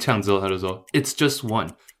凯瑞呛之后，他就说 It's just one。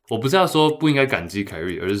我不是要说不应该感激凯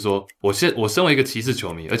瑞，而是说我身为一个骑士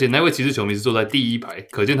球迷，而且那位骑士球迷是坐在第一排，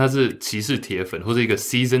可见他是骑士铁粉或者一个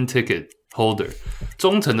season ticket holder，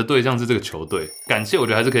 忠诚的对象是这个球队。感谢我觉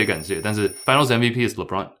得还是可以感谢，但是 Finals MVP is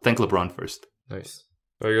LeBron，thank LeBron first。 Nice。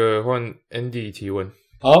 有一个换 Andy 提问。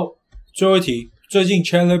好，最后一题，最近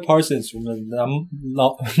Chandler Parsons 我们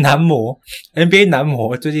男模 NBA 男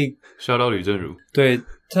模最近笑到吕正如，对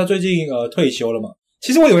他最近退休了嘛？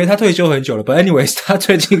其实我以为他退休很久了 ，but anyways， 他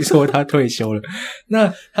最近说他退休了。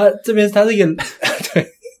那他这边他是一个对，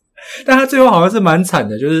但他最后好像是蛮惨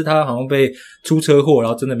的，就是他好像被出车祸，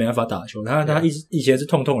然后真的没办法打球。他以前是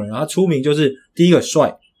痛人，然后他出名就是第一个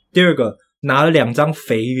帅，第二个拿了2张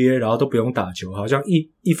肥约，然后都不用打球，好像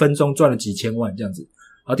一分钟赚了几千万这样子。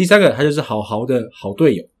然后第三个他就是好的好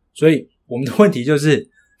队友。所以我们的问题就是，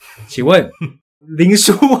请问林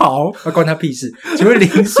书豪关他屁事？请问林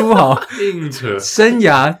书豪硬扯生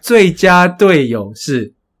涯最佳队友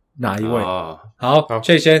是哪一位？好，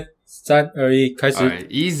谢先3、2、1，开始。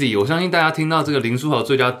Easy， 我相信大家听到这个林书豪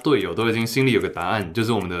最佳队友都已经心里有个答案，就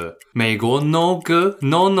是我们的美国 No 哥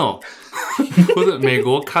No， 或者美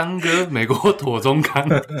国康哥，美国妥中康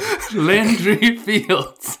Landry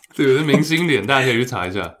Fields， 这个是明星脸，大家可以去查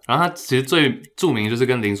一下。然后他其实最著名就是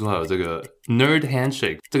跟林书豪有这个 Nerd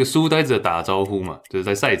Handshake， 这个书呆子的打招呼嘛，就是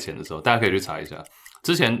在赛前的时候，大家可以去查一下。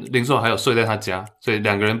之前林书豪还有睡在他家，所以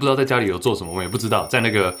2个人不知道在家里有做什么，我们也不知道。在那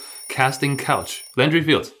个 casting couch， Landry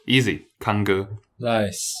Fields easy， 康哥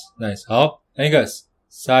nice， 好 Angus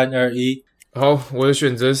 3、2、1。好，我的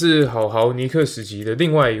选择是好尼克时期的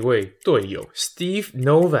另外一位队友 Steve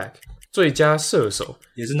Novak， 最佳射手，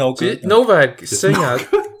也是 No 哥。其实 Novak 生涯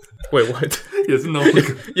Wait what 也是 No 哥，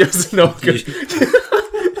又是 No 哥。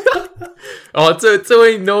哦，这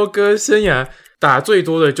位 No 哥生涯打最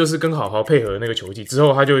多的就是跟好好配合的那个球技，之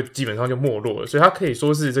后他就基本上就没落了，所以他可以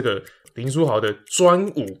说是这个林书豪的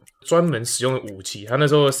专门使用的武器。他那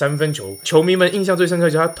时候的3分球，球迷们印象最深刻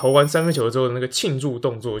就是他投完3分球之后的那个庆祝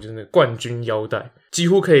动作，就是那个冠军腰带，几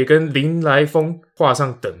乎可以跟林来疯画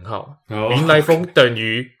上等号。林来疯等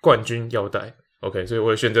于冠军腰带。OK， 所以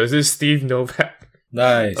我的选择是 Steve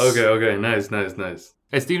Novak。Nice。OK，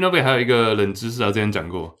 nice。Steve Novak 还有一个冷知识啊，之前讲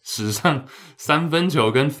过，史上3分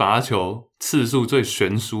球跟罚球次数最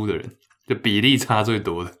悬殊的人，就比例差最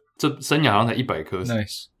多的，这生涯好像才100颗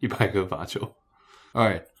 ，Nice， 100颗罚球。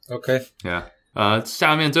Alright，OK， yeah，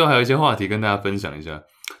 下面最后还有一些话题跟大家分享一下。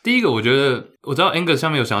第一个，我知道 Angus 下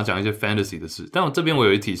面有想要讲一些 fantasy 的事，但我这边我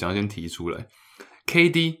有一题想要先提出来。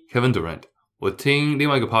KD Kevin Durant， 我听另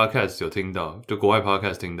外一个 podcast 有听到，就国外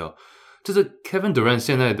podcast 听到，就是 Kevin Durant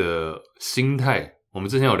现在的心态。我们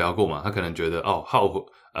之前有聊过嘛，他可能觉得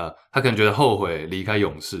他可能觉得后悔离开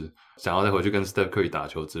勇士，想要再回去跟 Steph Curry 打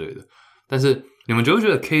球之类的。但是你们觉不觉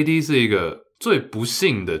得 KD 是一个最不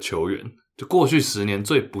幸的球员？就过去10年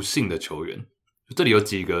最不幸的球员。这里有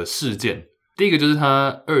几个事件，第一个就是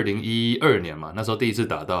他2012年嘛，那时候第一次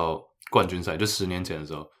打到冠军赛，就10年前的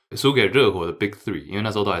时候，输给热火的 Big Three， 因为那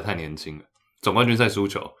时候都还太年轻了，总冠军赛输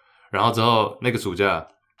球。然后之后那个暑假，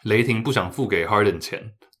雷霆不想付给 Harden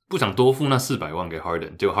钱。不想多付那400万给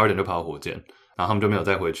Harden， 结果 Harden 就跑火箭，然后他们就没有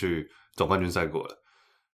再回去总冠军赛过了。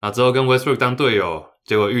然后之后跟 Westbrook 当队友，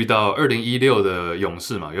结果遇到2016的勇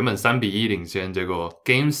士嘛，原本3-1领先，结果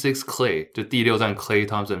Game 6 Clay 就第6战 Clay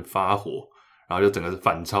Thompson 发火，然后就整个是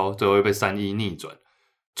反超，最后又被3-1逆转，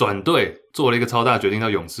转队做了一个超大决定到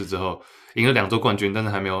勇士之后，赢了2座冠军，但是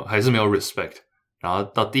还是没有 respect， 然后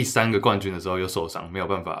到第3个冠军的时候又受伤，没有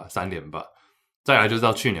办法3连霸。再来就是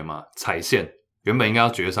到去年嘛，踩线。原本应该要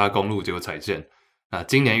绝杀公路，结果踩线。那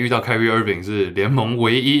今年遇到 Kyrie Irving 是联盟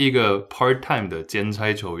唯一一个 part-time 的兼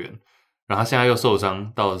差球员，然后他现在又受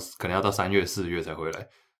伤，可能要到3月4月才回来，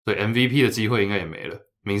所以 MVP 的机会应该也没了。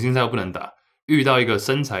明星赛又不能打，遇到一个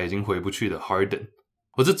身材已经回不去的 Harden，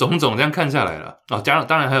 我是种种这样看下来了。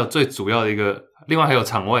当然还有最主要的一个，另外还有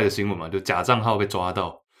场外的新闻嘛，就假账号被抓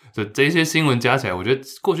到，所以这些新闻加起来，我觉得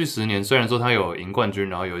过去10年虽然说他有赢冠军，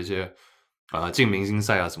然后有一些进明星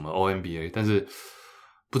赛啊什么 ONBA， 但是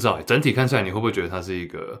不知道整体看下来，你会不会觉得他是一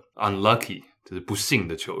个 unlucky， 就是不幸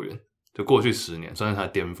的球员？就过去10年算是他的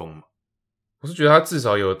巅峰嘛？我是觉得他至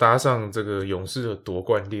少有搭上这个勇士的夺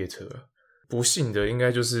冠列车，不幸的应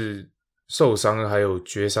该就是受伤，还有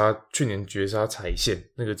去年绝杀踩线，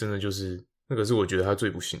那个真的就是那个是我觉得他最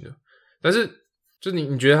不幸的。但是就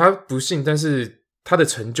你觉得他不幸，但是他的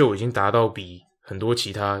成就已经达到比很多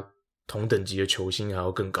其他同等级的球星还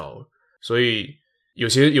要更高了。所以有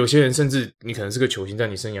些人甚至你可能是个球星，但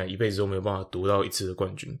你生涯一辈子都没有办法夺到1次的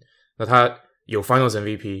冠军。那他有 Finals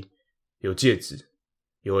MVP， 有戒指，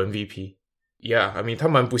有 MVP， ，Yeah，I mean 他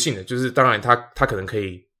蛮不幸的，就是当然他可能可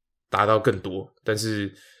以达到更多，但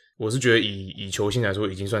是我是觉得以球星来说，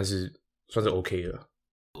已经算是 OK 了。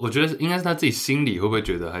我觉得应该是他自己心里会不会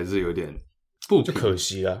觉得还是有点不就可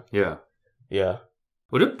惜啦。Yeah，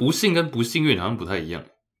我觉得不幸跟不幸运好像不太一样。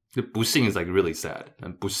就不幸 is like really sad，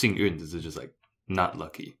 但不幸运只是 just like not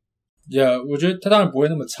lucky。Yeah， 我觉得他当然不会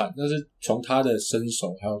那么惨，但是从他的身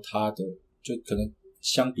手还有他的，就可能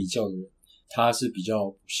相比较的人，他是比较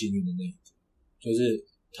不幸运的那一个。就是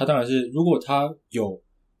他当然是，如果他有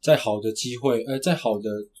在好的机会，在好的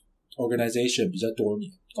organization 比较多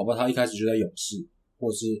年，搞不好他一开始就在勇士，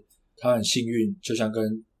或者是他很幸运，就像跟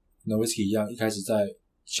Nowitzki 一样，一开始在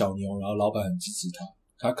小牛，然后老板很支持他。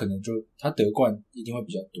他可能就他得冠一定会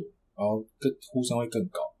比较多，然后呼声会更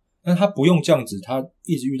高。但他不用这样子，他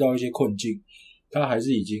一直遇到一些困境，他还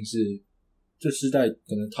是已经是这世代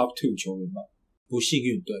可能 top 2 球员吧。不幸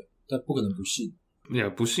运，对，但不可能不幸。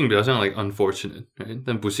不幸比较像 like unfortunate，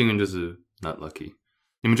 但不幸运就是 not lucky。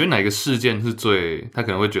你们觉得哪个事件是他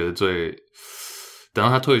可能会觉得等到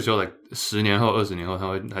他退休like 10年后、20年后，他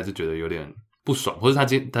会还是觉得有点不爽，或者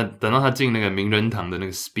等到他进那个名人堂的那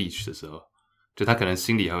个 speech 的时候。就他可能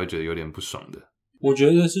心里还会觉得有点不爽的。我觉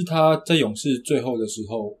得是他在勇士最后的时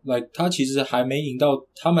候 like 他其实还没赢到，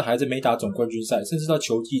他们还在没打总冠军赛，甚至到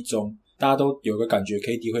球季中大家都有个感觉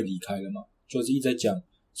KD 会离开了嘛，就是一直在讲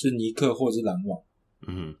是尼克或者是篮网。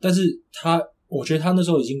但是我觉得他那时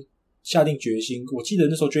候已经下定决心，我记得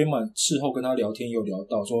那时候 Draymond 事后跟他聊天有聊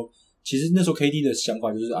到说，其实那时候 KD 的想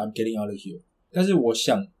法就是 I'm getting out of here， 但是我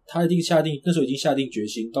想他那时候已经下定决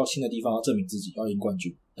心到新的地方要证明自己，要赢冠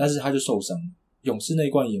军，但是他就受伤了，勇士那一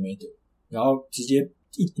冠也没得，然后直接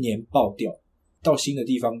1年爆掉，到新的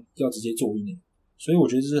地方要直接做1年，所以我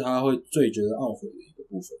觉得这是他会最觉得懊悔的一个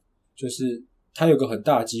部分，就是他有个很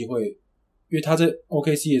大的机会，因为他在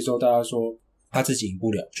OKC 的时候大家说他自己赢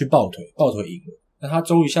不了，去抱腿赢了，那他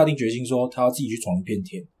终于下定决心说他要自己去闯一片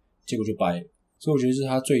天，结果就掰了，所以我觉得是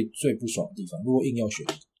他最不爽的地方，如果硬要选。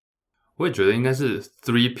我也觉得应该是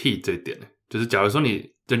 3P 这一点，就是假如说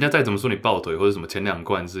人家再怎么说你抱腿或者什么前2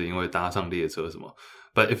冠是因为搭上列车什么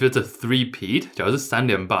 ，but if it's a 3P， 假如是3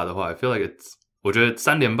连霸的话 ，I feel like 我觉得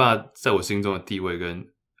3连霸在我心中的地位跟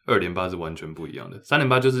2连霸是完全不一样的。3连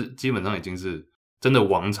霸就是基本上已经是真的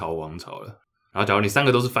王朝了。然后假如你3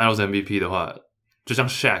个都是 Finals MVP 的话，就像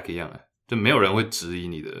Shaq 一样，就没有人会质疑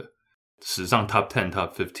你的史上 Top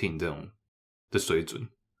 10、Top 15这种的水准。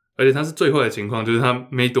而且他是最坏的情况，就是他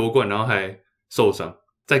没夺冠，然后还受伤。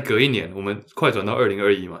再隔1年，我们快转到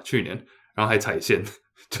2021嘛，去年，然后还踩线，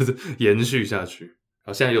就是延续下去。然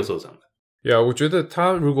后现在又受伤了。Yeah， 我觉得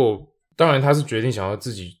他当然他是决定想要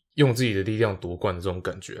用自己的力量夺冠的这种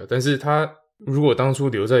感觉，但是他如果当初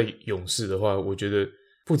留在勇士的话，我觉得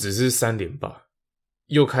不只是3连霸，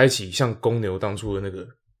又开启像公牛当初的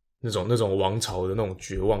那种王朝的那种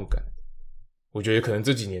绝望感。我觉得可能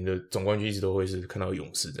这几年的总冠军一直都会是看到勇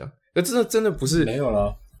士这样，那真的不是没有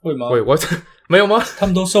啦，会吗？我没有吗？他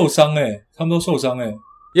们都受伤欸。他们都受伤。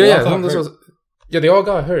Yeah， 他们都受伤。Yeah， they all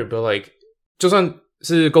got hurt， but like 就算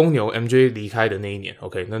是公牛 MJ 离开的那一年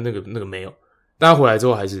 ，OK， 那个没有，但他回来之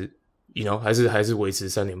后还是 ，you know， 还是维持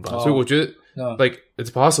3连霸，所以我觉得 like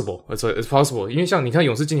it's possible，it's possible， 因为像你看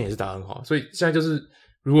勇士今年也是打得很好，所以现在就是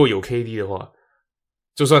如果有 KD 的话，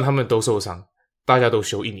就算他们都受伤，大家都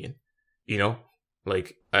休1年。You know,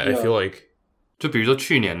 like I feel like， 就比如说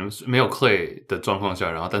去年没有 Clay 的状况下，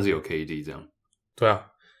然后但是有 KD 这样。对啊，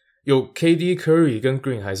有 KD、Curry 跟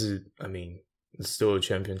Green 还是 I mean it's still a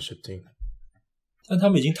championship team。但他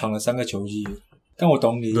们已经躺了3个球季了，但我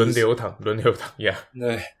懂你意思。轮流躺 ，Yeah。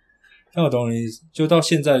对，但我懂你意思。就到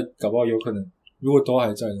现在，搞不好有可能，如果都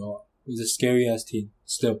还在的话 ，it's a scary ass team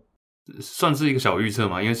still。算是一个小预测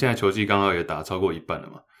嘛，因为现在球季刚好也打超过1半了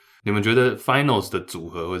嘛。你们觉得 Finals 的组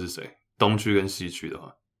合会是谁？东区跟西区的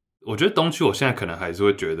话，我觉得东区我现在可能还是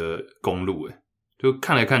会觉得公鹿就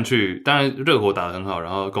看来看去，当然热火打得很好，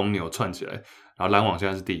然后公牛串起来，然后篮网现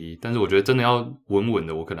在是第1，但是我觉得真的要稳稳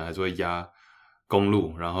的，我可能还是会压公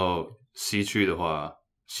鹿。然后西区的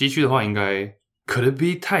话应该可能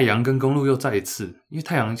比太阳跟公鹿又再一次，因为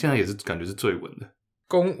太阳现在也是感觉是最稳的。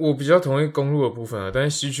我比较同意公鹿的部分但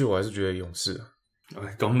是西区我还是觉得勇士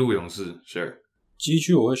公鹿勇士 sure。西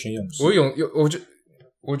区我会选勇士。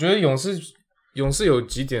我觉得勇士有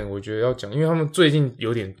几点我觉得要讲，因为他们最近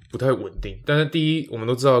有点不太稳定。但是第一，我们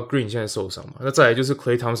都知道 Green 现在受伤嘛，那再来就是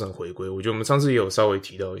Klay Thompson 回归，我觉得我们上次也有稍微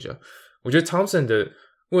提到一下。我觉得 Thompson 的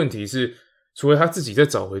问题是，除了他自己在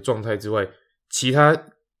找回状态之外，其他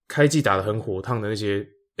开季打得很火烫的那些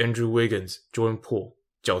Andrew Wiggins、Jordan Poole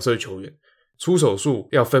角色球员，出手数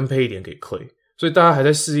要分配一点给 Klay， 所以大家还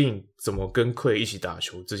在适应怎么跟 Klay 一起打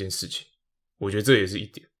球这件事情。我觉得这也是一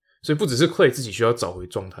点。所以不只是 Klay 自己需要找回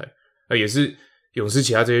状态，也是勇士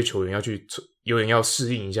其他这些球员有点要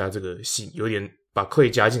适应一下这个有点把 Klay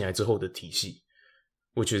加进来之后的体系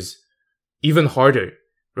 ，which is even harder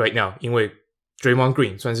right now， 因为 Draymond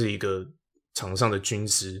Green 算是一个场上的军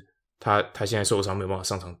师，他现在受伤没有办法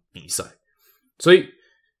上场比赛，所以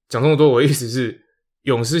讲这么多，我的意思是，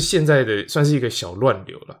勇士现在的算是一个小乱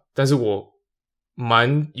流了，但是我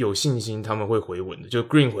蛮有信心他们会回稳的，就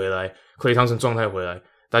Green 回来 ，Klay Thompson 状态回来，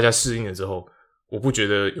大家适应了之后，我不觉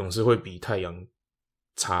得勇士会比太阳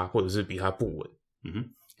差，或者是比他不稳。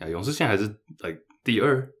勇士现在还是 like 第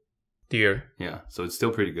二 ，Yeah，so it's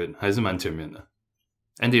still pretty good， 还是蛮前面的。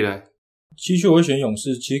Andy 来，西区我会选勇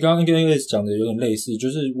士，其实刚刚跟 Alex 讲的有点类似，就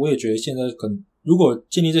是我也觉得现在可能如果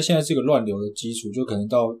建立在现在是一个乱流的基础，就可能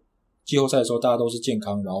到季后赛的时候大家都是健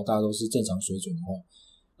康，然后大家都是正常水准的话，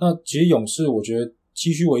那其实勇士我觉得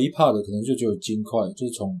西区唯一怕的可能就只有金块，就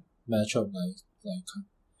是从 matchup 来看，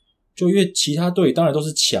就因为其他队当然都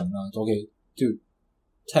是强啊，都可以，就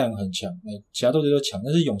太阳很强，其他队都强，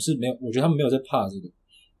但是勇士没有，我觉得他们没有在怕这个，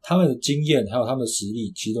他们的经验还有他们的实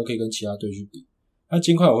力其实都可以跟其他队去比。那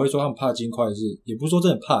金块我会说他们怕金块是，也不是说真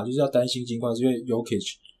的怕，就是要担心金块，是因为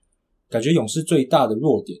Jokic 感觉勇士最大的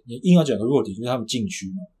弱点，你硬要讲个弱点就是他们禁区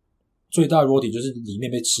嘛，最大的弱点就是里面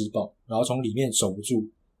被吃爆，然后从里面守不住，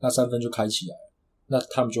那三分就开起来了，那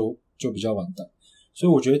他们就比较完蛋。所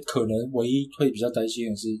以我觉得可能唯一会比较担心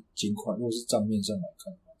的是金块，如果是账面上来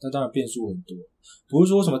看，但当然变数很多，不是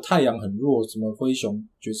说什么太阳很弱，什么灰熊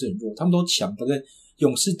爵士很弱，他们都强，对不对？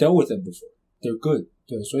勇士 dealt with them before, they're good，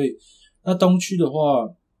 对，所以那东区的话，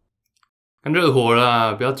看热火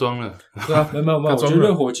啦，不要装了。对啊，没有，我觉得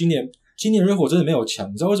热火今年热火真的没有强，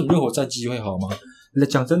你知道为什么热火战绩会好吗？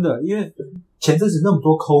讲真的，因为前阵子那么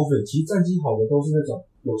多 COVID， 其实战绩好的都是那种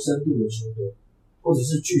有深度的球队，或者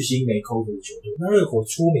是巨星没 COVID 的球队。那热火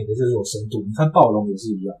出名的就是有深度，你看暴龙也是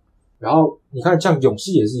一样，然后你看像勇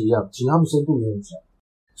士也是一样，其实他们深度也很强，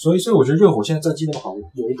所以我觉得热火现在战绩那么好，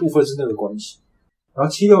有一部分是那个关系。然后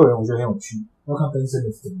76人我觉得很有趣，要看Ben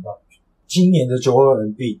Simmons 怎么办。今年的Joel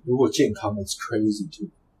Embiid如果健康 ，it's crazy too。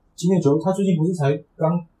今年他最近不是才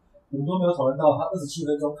刚，我们都没有讨论到他27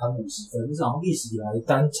分钟砍50分，这是好像历史以来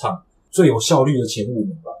单场最有效率的前5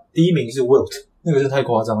名吧。第一名是 Wilt， 那个是太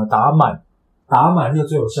夸张了，打满那个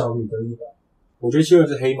最有效率的100。我觉得7人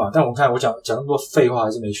是黑马，但我看我讲那么多废话还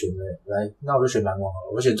是没选的。来，那我就选篮网好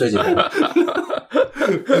了，我选最简单的。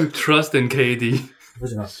Trust in KD， 不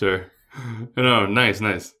行啊 ，Sure，No， nice，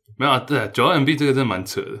 没有啊，对啊，Joel Embiid 这个真的蛮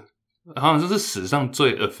扯的。好像就是史上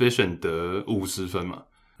最 efficient 得50分嘛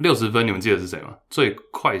，60分你们记得是谁吗？最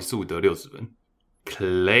快速得60分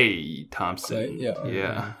 ，Klay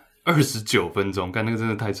Thompson，Yeah， 29分钟，干那个真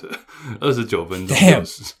的太扯了，29分钟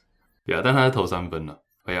60，但他投3分了。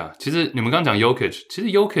哎呀，其实你们刚刚讲 Jokic， 其实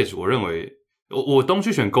Jokic 我认为我东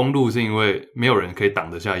区选公路是因为没有人可以挡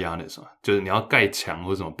得下 Giannis 嘛，就是你要盖墙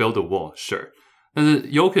或什么 build a wall sure， 但是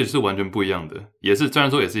Jokic 是完全不一样的，也是虽然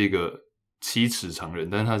说也是一个7尺长人，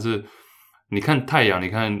但是他是你看太阳，你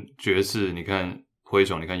看爵士，你看灰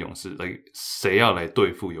熊，你看勇士，谁要来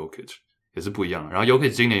对付 Jokic 也是不一样的。然后 Jokic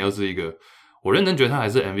今年又是一个，我认真觉得他还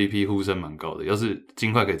是 MVP 呼声蛮高的。要是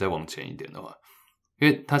金块可以再往前一点的话，因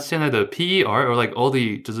为他现在的 PER or like all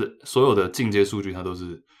the 就是所有的进阶数据，他都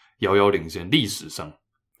是遥遥领先。历史上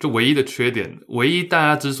就唯一的缺点，唯一大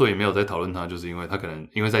家之所以没有在讨论他，就是因为他可能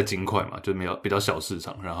因为在金块嘛，就没有比较小市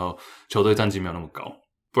场，然后球队战绩没有那么高，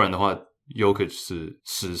不然的话。Jokic 是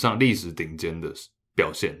史上历史顶尖的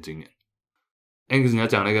表现，今年。Angus 你要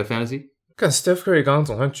讲那个 Fantasy？ 干 Steph Curry 刚刚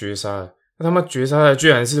总算绝杀了，那他妈绝杀的居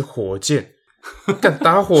然是火箭，干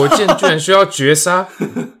打火箭居然需要绝杀？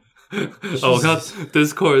我看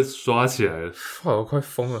Discord 刷起来了，哇，我快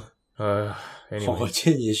疯了。anyway, 火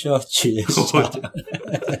箭也需要绝杀。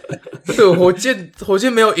对，火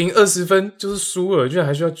箭没有赢20分就是输了，居然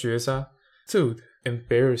还需要绝杀 ，Dude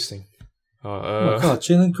embarrassing。我靠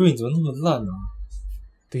 ，Jalen Green 怎么那么烂啊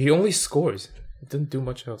 ？He only scores, he didn't do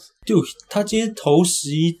much else. Dude, 他今天投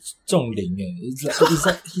11中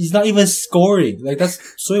0he's not even scoring. Like that's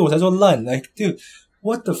所以我才说烂。Like dude,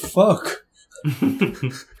 what the fuck?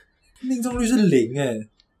 命中率是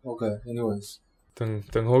0OK, anyways.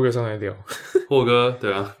 等霍哥上来聊。霍哥，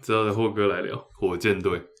对啊，之后的霍哥来聊火箭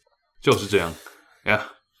队，就是这样呀，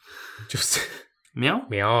就是喵。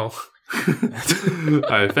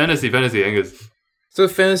哎，Fantasy Angus， 这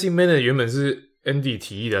个 Fantasy Man 原本是 Andy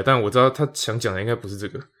提议的，但我知道他想讲的应该不是这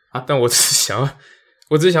个啊。但我只是想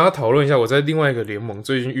要讨论一下我在另外一个联盟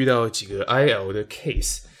最近遇到几个 IL 的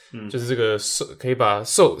case，就是这个可以把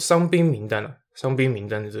伤兵名单的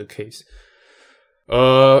这个 case。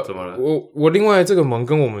怎么了？我另外这个盟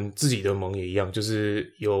跟我们自己的盟也一样，就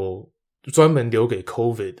是有专门留给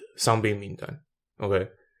COVID 的伤兵名单。OK，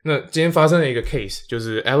 那今天发生了一个 case， 就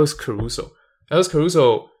是 Alex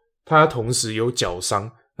Caruso 他同时有脚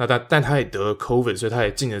伤，那但他也得了 COVID， 所以他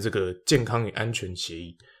也进了这个健康与安全协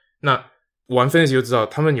议。那玩 Fantasy 就知道，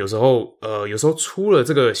他们有时候出了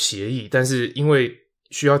这个协议，但是因为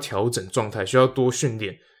需要调整状态，需要多训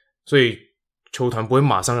练，所以球团不会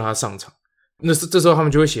马上让他上场。那这时候他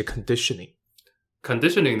们就会写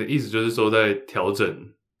conditioning。conditioning 的意思就是说在调整，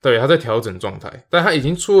对，他在调整状态，但他已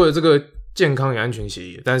经出了这个健康与安全协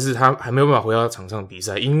议，但是他还没有办法回到场上比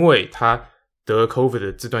赛，因为他得了 COVID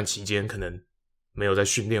的这段期间可能没有在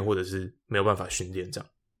训练，或者是没有办法训练这样。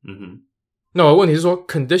那我的问题是说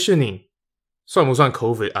conditioning 算不算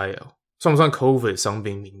COVID IL， 算不算 COVID 伤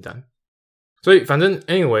兵名单？所以反正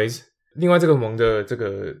anyways， 另外这个盟的这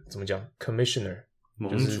个怎么讲 commissioner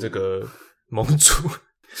就是这个盟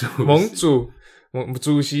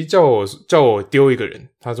主席叫我丢一个人，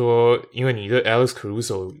他说因为你的 Alex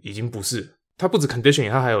Caruso 已经不是，他不止 conditioning，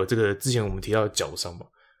 他还有这个之前我们提到的脚伤嘛，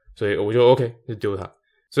所以我就 OK 就丢他。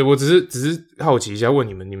所以我只是好奇一下问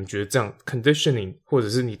你们觉得这样 conditioning 或者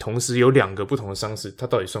是你同时有2个不同的伤势，它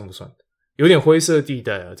到底算不算？有点灰色地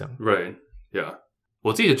带啊，这样。Right, yeah.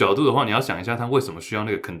 我自己的角度的话，你要想一下他为什么需要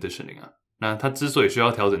那个 conditioning 啊？那他之所以需要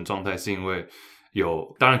调整状态，是因为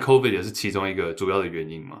当然 COVID 也是其中一个主要的原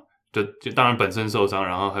因嘛。就当然本身受伤，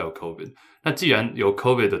然后还有 COVID。那既然有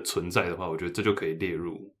COVID 的存在的话，我觉得这就可以列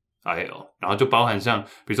入 IL， 然后就包含像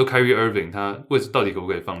比如说 Kyrie Irving， 他到底可不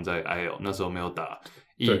可以放在 IL？ 那时候没有打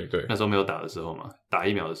对，那时候没有打的时候嘛，打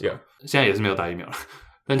疫苗的时候， yeah. 现在也是没有打疫苗了。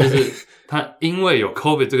但就是他因为有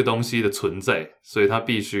COVID 这个东西的存在，所以他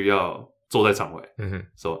必须要坐在场外。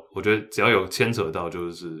所以我觉得只要有牵扯到，就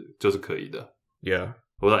是可以的。Yeah，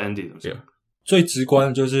 我不知道 Andy 怎么想。最直观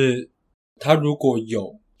的就是他如果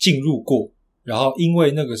有进入过，然后因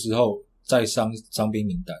为那个时候在伤兵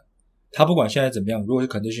名单，他不管现在怎么样，如果是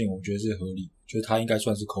condition， 我觉得是合理，就是他应该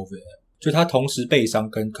算是 COVID， 就他同时被伤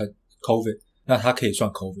跟 COVID， 那他可以算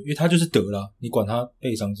COVID， 因为他就是得了，你管他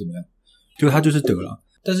被伤怎么样，就他就是得了。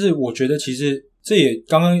但是我觉得其实这也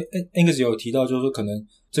刚刚 Angus 有提到，就是说可能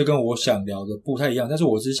这跟我想聊的不太一样，但是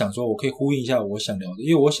我只是想说我可以呼应一下我想聊的，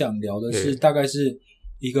因为我想聊的是大概是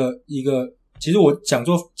一个其实我想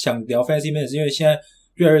聊 Fantasy Minutes， 因为现在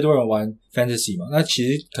越来越多人玩 Fantasy 嘛，那其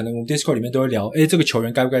实可能我们 Discord 里面都会聊这个球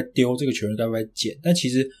员该不该丢，这个球员该不该捡，但其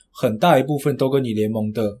实很大一部分都跟你联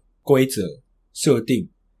盟的规则设定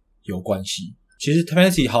有关系。其实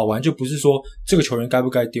Fantasy 好玩就不是说这个球员该不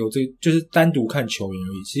该丢，这就是单独看球员而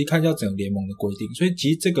已，其实看一下整个联盟的规定。所以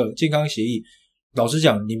其实这个健康协议老实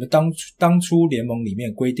讲，你们当初联盟里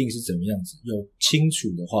面规定是怎么样子，有清楚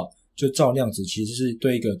的话就照那样子，其实是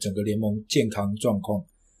对一个整个联盟健康状况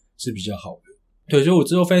是比较好的。对，所以我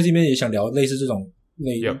之后 Fantasy 里面也想聊类似这种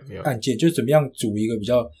案件，就是怎么样组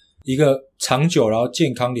一个长久然后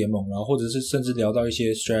健康联盟，然后或者是甚至聊到一些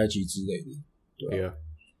strategy 之类的。对啊， Yeah，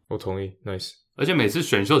 我同意 ，nice。而且每次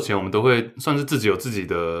选秀前，我们都会算是自己有自己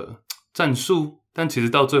的战术，但其实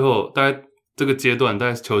到最后，大概这个阶段，大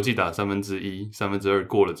概球季打1/3、2/3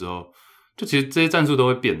过了之后，就其实这些战术都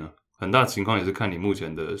会变了。很大情况也是看你目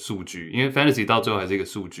前的数据，因为 Fantasy 到最后还是一个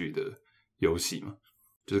数据的游戏嘛，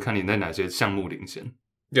就是看你在哪些项目领先。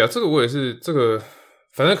对啊，这个我也是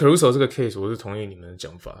反正 Caruso 这个 case 我是同意你们的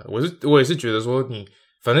讲法，我也是觉得说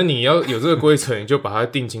反正你要有这个规则，你就把它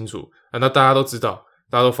定清楚那大家都知道。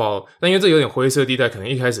大家都 follow， 但因为这有点灰色地带，可能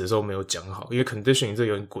一开始的时候没有讲好，因为 conditioning 这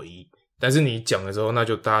有点诡异。但是你讲了之后，那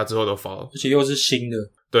就大家之后都 follow， 而且又是新的，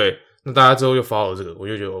对，那大家之后就 follow 这个，我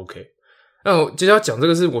就觉得 OK。那我接下来讲这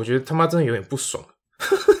个是，我觉得他妈真的有点不爽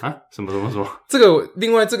啊！什么？这个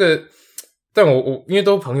另外这个，但我因为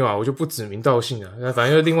都是朋友啊，我就不指名道姓啊。那反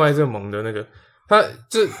正就另外这个盟的那个，他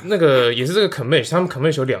这那个也是这个 commit， 他们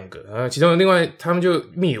commit 有2个，其中另外他们就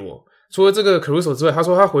密我。除了这个 Caruso 之外，他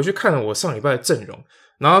说他回去看了我上礼拜的阵容，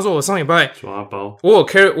然后他说我上礼拜抓包，我有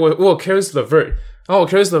Caris LeVert， 然后我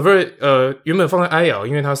Caris LeVert 原本放在 IL，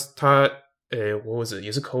 因为他我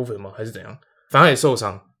也是 COVID 吗还是怎样，反正他也受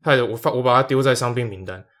伤，我把他丢在伤病名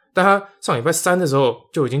单，但他上礼拜3的时候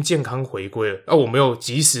就已经健康回归了，我没有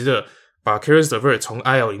及时的把 Caris LeVert 从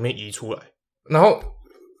IL 里面移出来，然后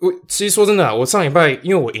我其实说真的啊，我上礼拜因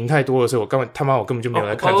为我赢太多了，所以我根本就没有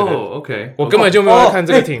来看这个。OK， 我根本就没有来看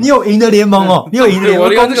这个 team。你有赢的联盟哦，你有赢的联盟，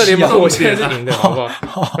我这个联盟我现在是赢的，好不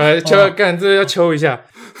好？干这个要抽一下。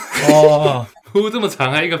哦，铺这么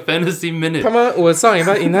长还一个 Fantasy Minute， 他妈我上礼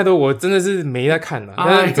拜赢太多，我真的是没在看啦。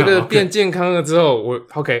但是这个变健康了之后，我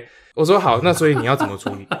OK， 我说好，那所以你要怎么处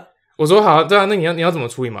理？我说好，对啊，那你要怎么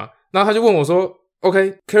处理嘛？然后他就问我说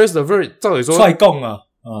 ，OK， Caris LeVert 照理说出来供啊，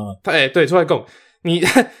他对出来供。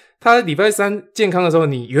他礼拜三健康的时候，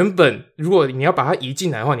你原本如果你要把他移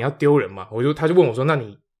进来的话，你要丢人嘛？他就问我说，那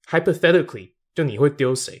你 hypothetically 就你会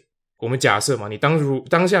丢谁？我们假设嘛，你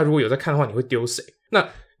当下如果有在看的话，你会丢谁？那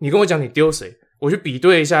你跟我讲你丢谁，我去比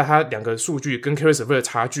对一下他两个数据跟 Caris LeVert 的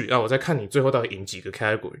差距，然后我再看你最后到底赢几个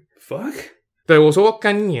category。Fuck， 对我说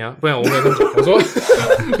干你啊，不然我没有那么讲。我说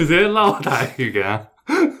你直接唠台语给他，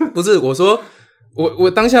不是，我说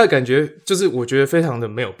我当下的感觉就是我觉得非常的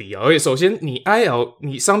没有必要，而且首先你 IL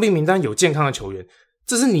你伤病名单有健康的球员，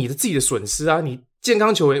这是你的自己的损失啊，你健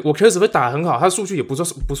康球员我 Caris LeVert 打得很好，他的数据也不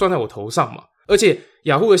算在我头上嘛，而且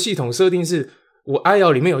雅虎的系统设定是我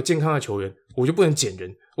IL 里面有健康的球员，我就不能减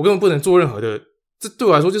人，我根本不能做任何的，这对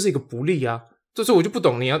我来说就是一个不利啊，所以我就不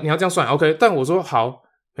懂你要这样算 OK， 但我说好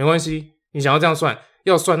没关系，你想要这样算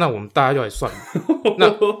要算，那我们大家就来算那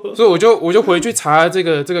所以我就回去查这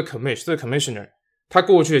个 commissioner 他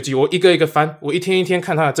过去的记录，我一个一个翻，我一天一天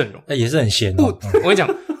看他的阵容，也是很闲不，我跟你讲，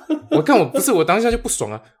我当下就不爽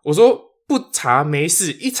啊，我说不查没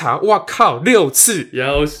事，一查哇靠6次，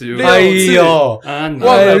要死哎呦啊！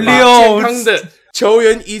忘了把健康的球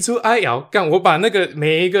员移出 IL， 干我把那个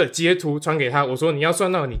每一个截图传给他，我说你要算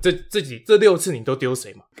到你这6次你都丢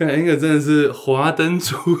谁嘛？干那个真的是华灯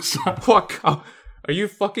初上，哇靠 ！Are you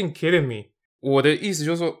fucking kidding me？ 我的意思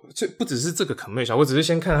就是说，这不只是这个 commission， 我只是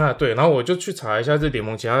先看他的队，然后我就去查一下这联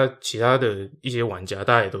盟其他的一些玩家，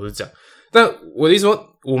大家也都是这样。但我的意思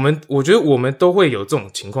说，我觉得我们都会有这种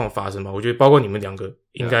情况发生嘛。我觉得包括你们两个，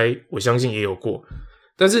应该我相信也有过。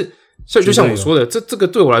但是就像我说的，这个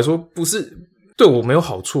对我来说不是对我没有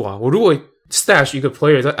好处啊。我如果 stash 一个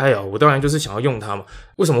player 在 IL， 我当然就是想要用他嘛。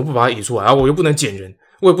为什么不把他移出来啊？我又不能减人，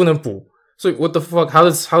我也不能补，所以 what the fuck？ How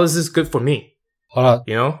does this good for me？ 好了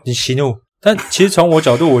 ，you know， 你息怒。但其实从我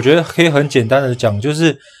角度，我觉得可以很简单的讲，就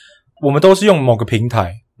是我们都是用某个平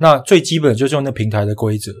台，那最基本的就是用那平台的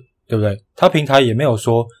规则，对不对？他平台也没有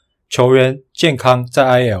说球员健康在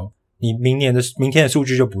IL， 你明天的数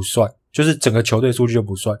据就不算，就是整个球队数据就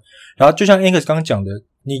不算。然后就像 Angus 刚刚讲的，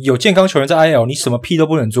你有健康球员在 IL， 你什么屁都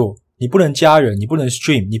不能做，你不能加人，你不能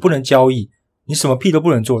stream， 你不能交易，你什么屁都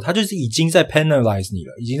不能做，他就是已经在 penalize 你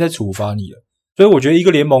了，已经在处罚你了。所以我觉得一个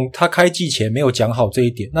联盟他开季前没有讲好这一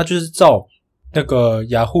点，那就是照那个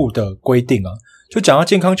雅虎的规定啊，就讲到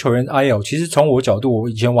健康球员 IL， 其实从我角度，我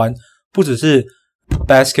以前玩不只是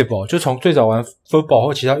basketball， 就从最早玩 football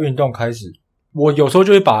或其他运动开始，我有时候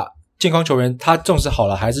就会把健康球员他纵使好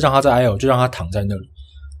了，还是让他在 IL， 就让他躺在那里。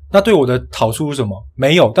那对我的好处是什么？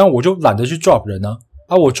没有，但我就懒得去 drop 人啊。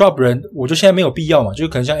我 drop 人，我就现在没有必要嘛，就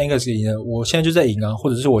可能像 Angus 赢了，我现在就在赢啊，或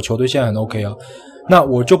者是我球队现在很 OK 啊，那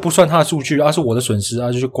我就不算他的数据啊，是我的损失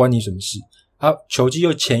啊，就关你什么事啊？球季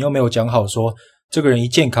前又没有讲好说这个人一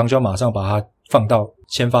健康就要马上把他放到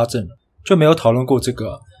先发阵容，就没有讨论过这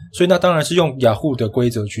个啊，所以那当然是用雅虎的规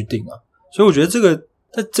则去定啊，所以我觉得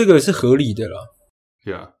这个是合理的啦。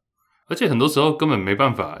Yeah， 而且很多时候根本没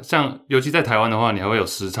办法，像尤其在台湾的话，你还会有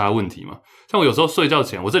时差问题嘛。像我有时候睡觉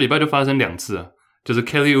前，我这礼拜就发生2次啊，就是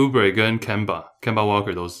Kelly Oubre 跟 Kemba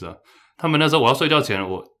Walker 都是啊。他们那时候我要睡觉前，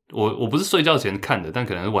我不是睡觉前看的，但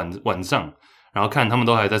可能是晚上，然后看他们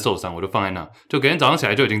都还在受伤，我就放在那，就隔天早上起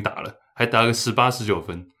来就已经打了，还打个18、19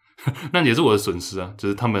分，那也是我的损失啊，就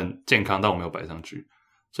是他们健康但我没有摆上去，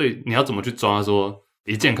所以你要怎么去抓说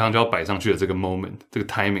一健康就要摆上去的这个 moment， 这个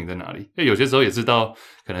timing 在哪里？因为有些时候也是到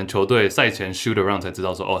可能球队赛前 shoot around 才知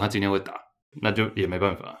道说他今天会打，那就也没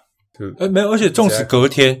办法。没有，而且纵使隔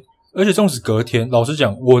天，老实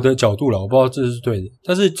讲，我的角度啦，我不知道这是对的，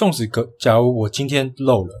但是纵使假如我今天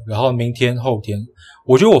漏了，然后明天后天，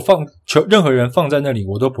我觉得我任何人放在那里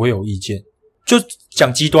我都不会有意见。就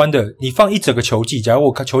讲极端的，你放一整个球季，假如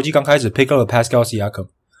我球季刚开始 pick up 了 Pascal Siakam，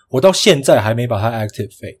 我到现在还没把他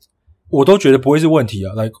activate， 我都觉得不会是问题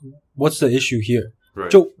啊。Like what's the issue here？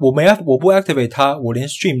 就我不 activate 他，我连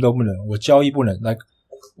stream 都不能，我交易不能 ，like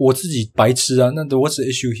我自己白痴啊。那 what's the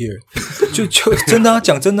issue here？ 就真的啊，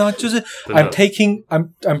讲真的啊，就是 I'm trading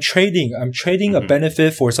a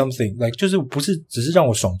benefit for something， like 就是不是只是让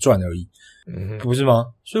我爽赚而已。不是吗？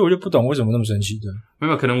所以我就不懂为什么那么生气的。没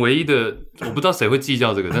有，可能唯一的我不知道谁会计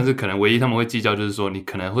较这个，但是可能唯一他们会计较就是说，你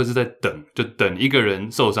可能会是在等一个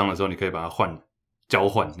人受伤的时候，你可以把它交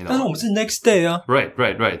换，你知道吗？但是我们是 next day 啊。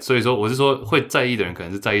Right， 所以说我是说会在意的人可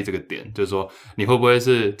能是在意这个点，就是说你会不会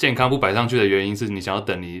是健康不摆上去的原因是你想要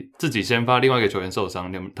等你自己先发，另外一个球员受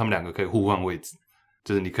伤，他们两个可以互换位置，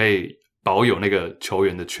就是你可以保有那个球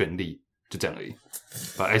员的权利，就这样而已。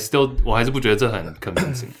But我还是不觉得这很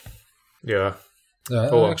convincing。Yeah,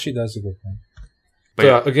 actually that's a good point. 对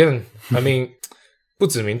啊 ，again, I mean 不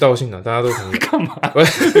指名道姓啊，大家都同意。干嘛？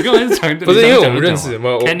你干嘛是讲？不是因为我们认识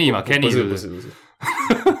吗 ？Kenny 嘛 ，Kenny 不是，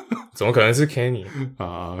怎么可能是 Kenny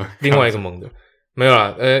啊？另外一个猛的。没有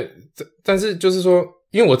啦，但是就是说，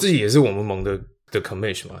因为我自己也是我们盟的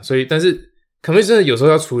commit 嘛，所以但是 commit 真的有时候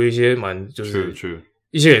要处理一些蛮就是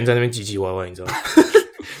一些人在那边唧唧歪歪，你知道吗？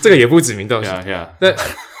这个也不指名道姓，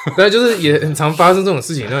但就是也很常发生这种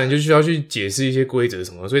事情，那你就需要去解释一些规则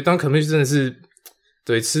什么，所以当 commit 真的是。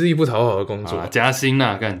对，吃力不讨好的工作，加薪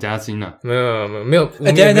啦，干加薪啦！没有，我们没有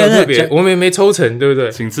特别，我们也没抽成，对不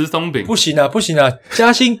对？请吃松饼，不行啊！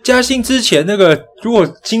加薪之前那个，如果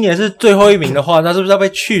今年是最后一名的话，那是不是要被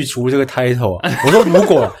去除这个 title 啊？我说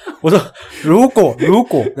如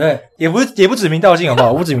果，对，也不指名道姓好不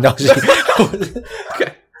好？我不指名道姓。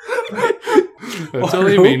最后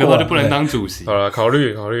一名的话就不能当主席。好了，考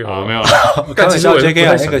虑好了，没有了。开玩笑 ，JK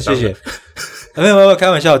啊，那个谢谢。没有，开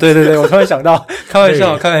玩笑，对，我突然想到，开玩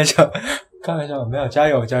笑，没有，加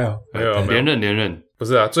油，没有，连任，不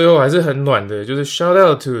是啊，最后还是很暖的，就是 shout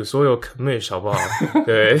out to 所有 commit 好不好？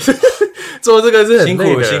对，做这个是很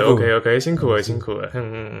累的，辛苦 ，OK， 辛苦了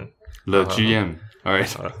，The GM，all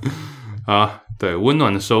right， 好了，好，对，温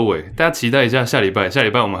暖的收尾，大家期待一下下礼拜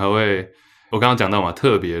我们还会，我刚刚讲到嘛，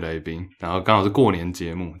特别来宾，然后刚好是过年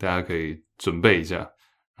节目，大家可以准备一下。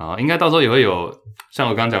啊，应该到时候也会有像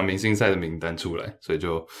我刚刚讲明星赛的名单出来，所以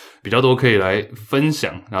就比较多可以来分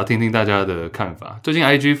享，然后听听大家的看法。最近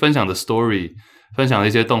IG 分享的 story， 分享的一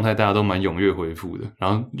些动态，大家都蛮踊跃回复的，然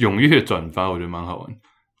后踊跃转发，我觉得蛮好玩。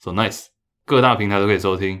So nice， 各大平台都可以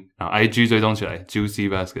收听，然后 IG 追踪起来 ，Juicy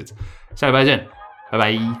Basket， 下礼拜见，拜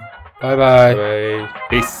拜， 拜拜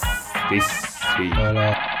 ，peace，拜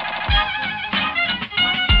拜。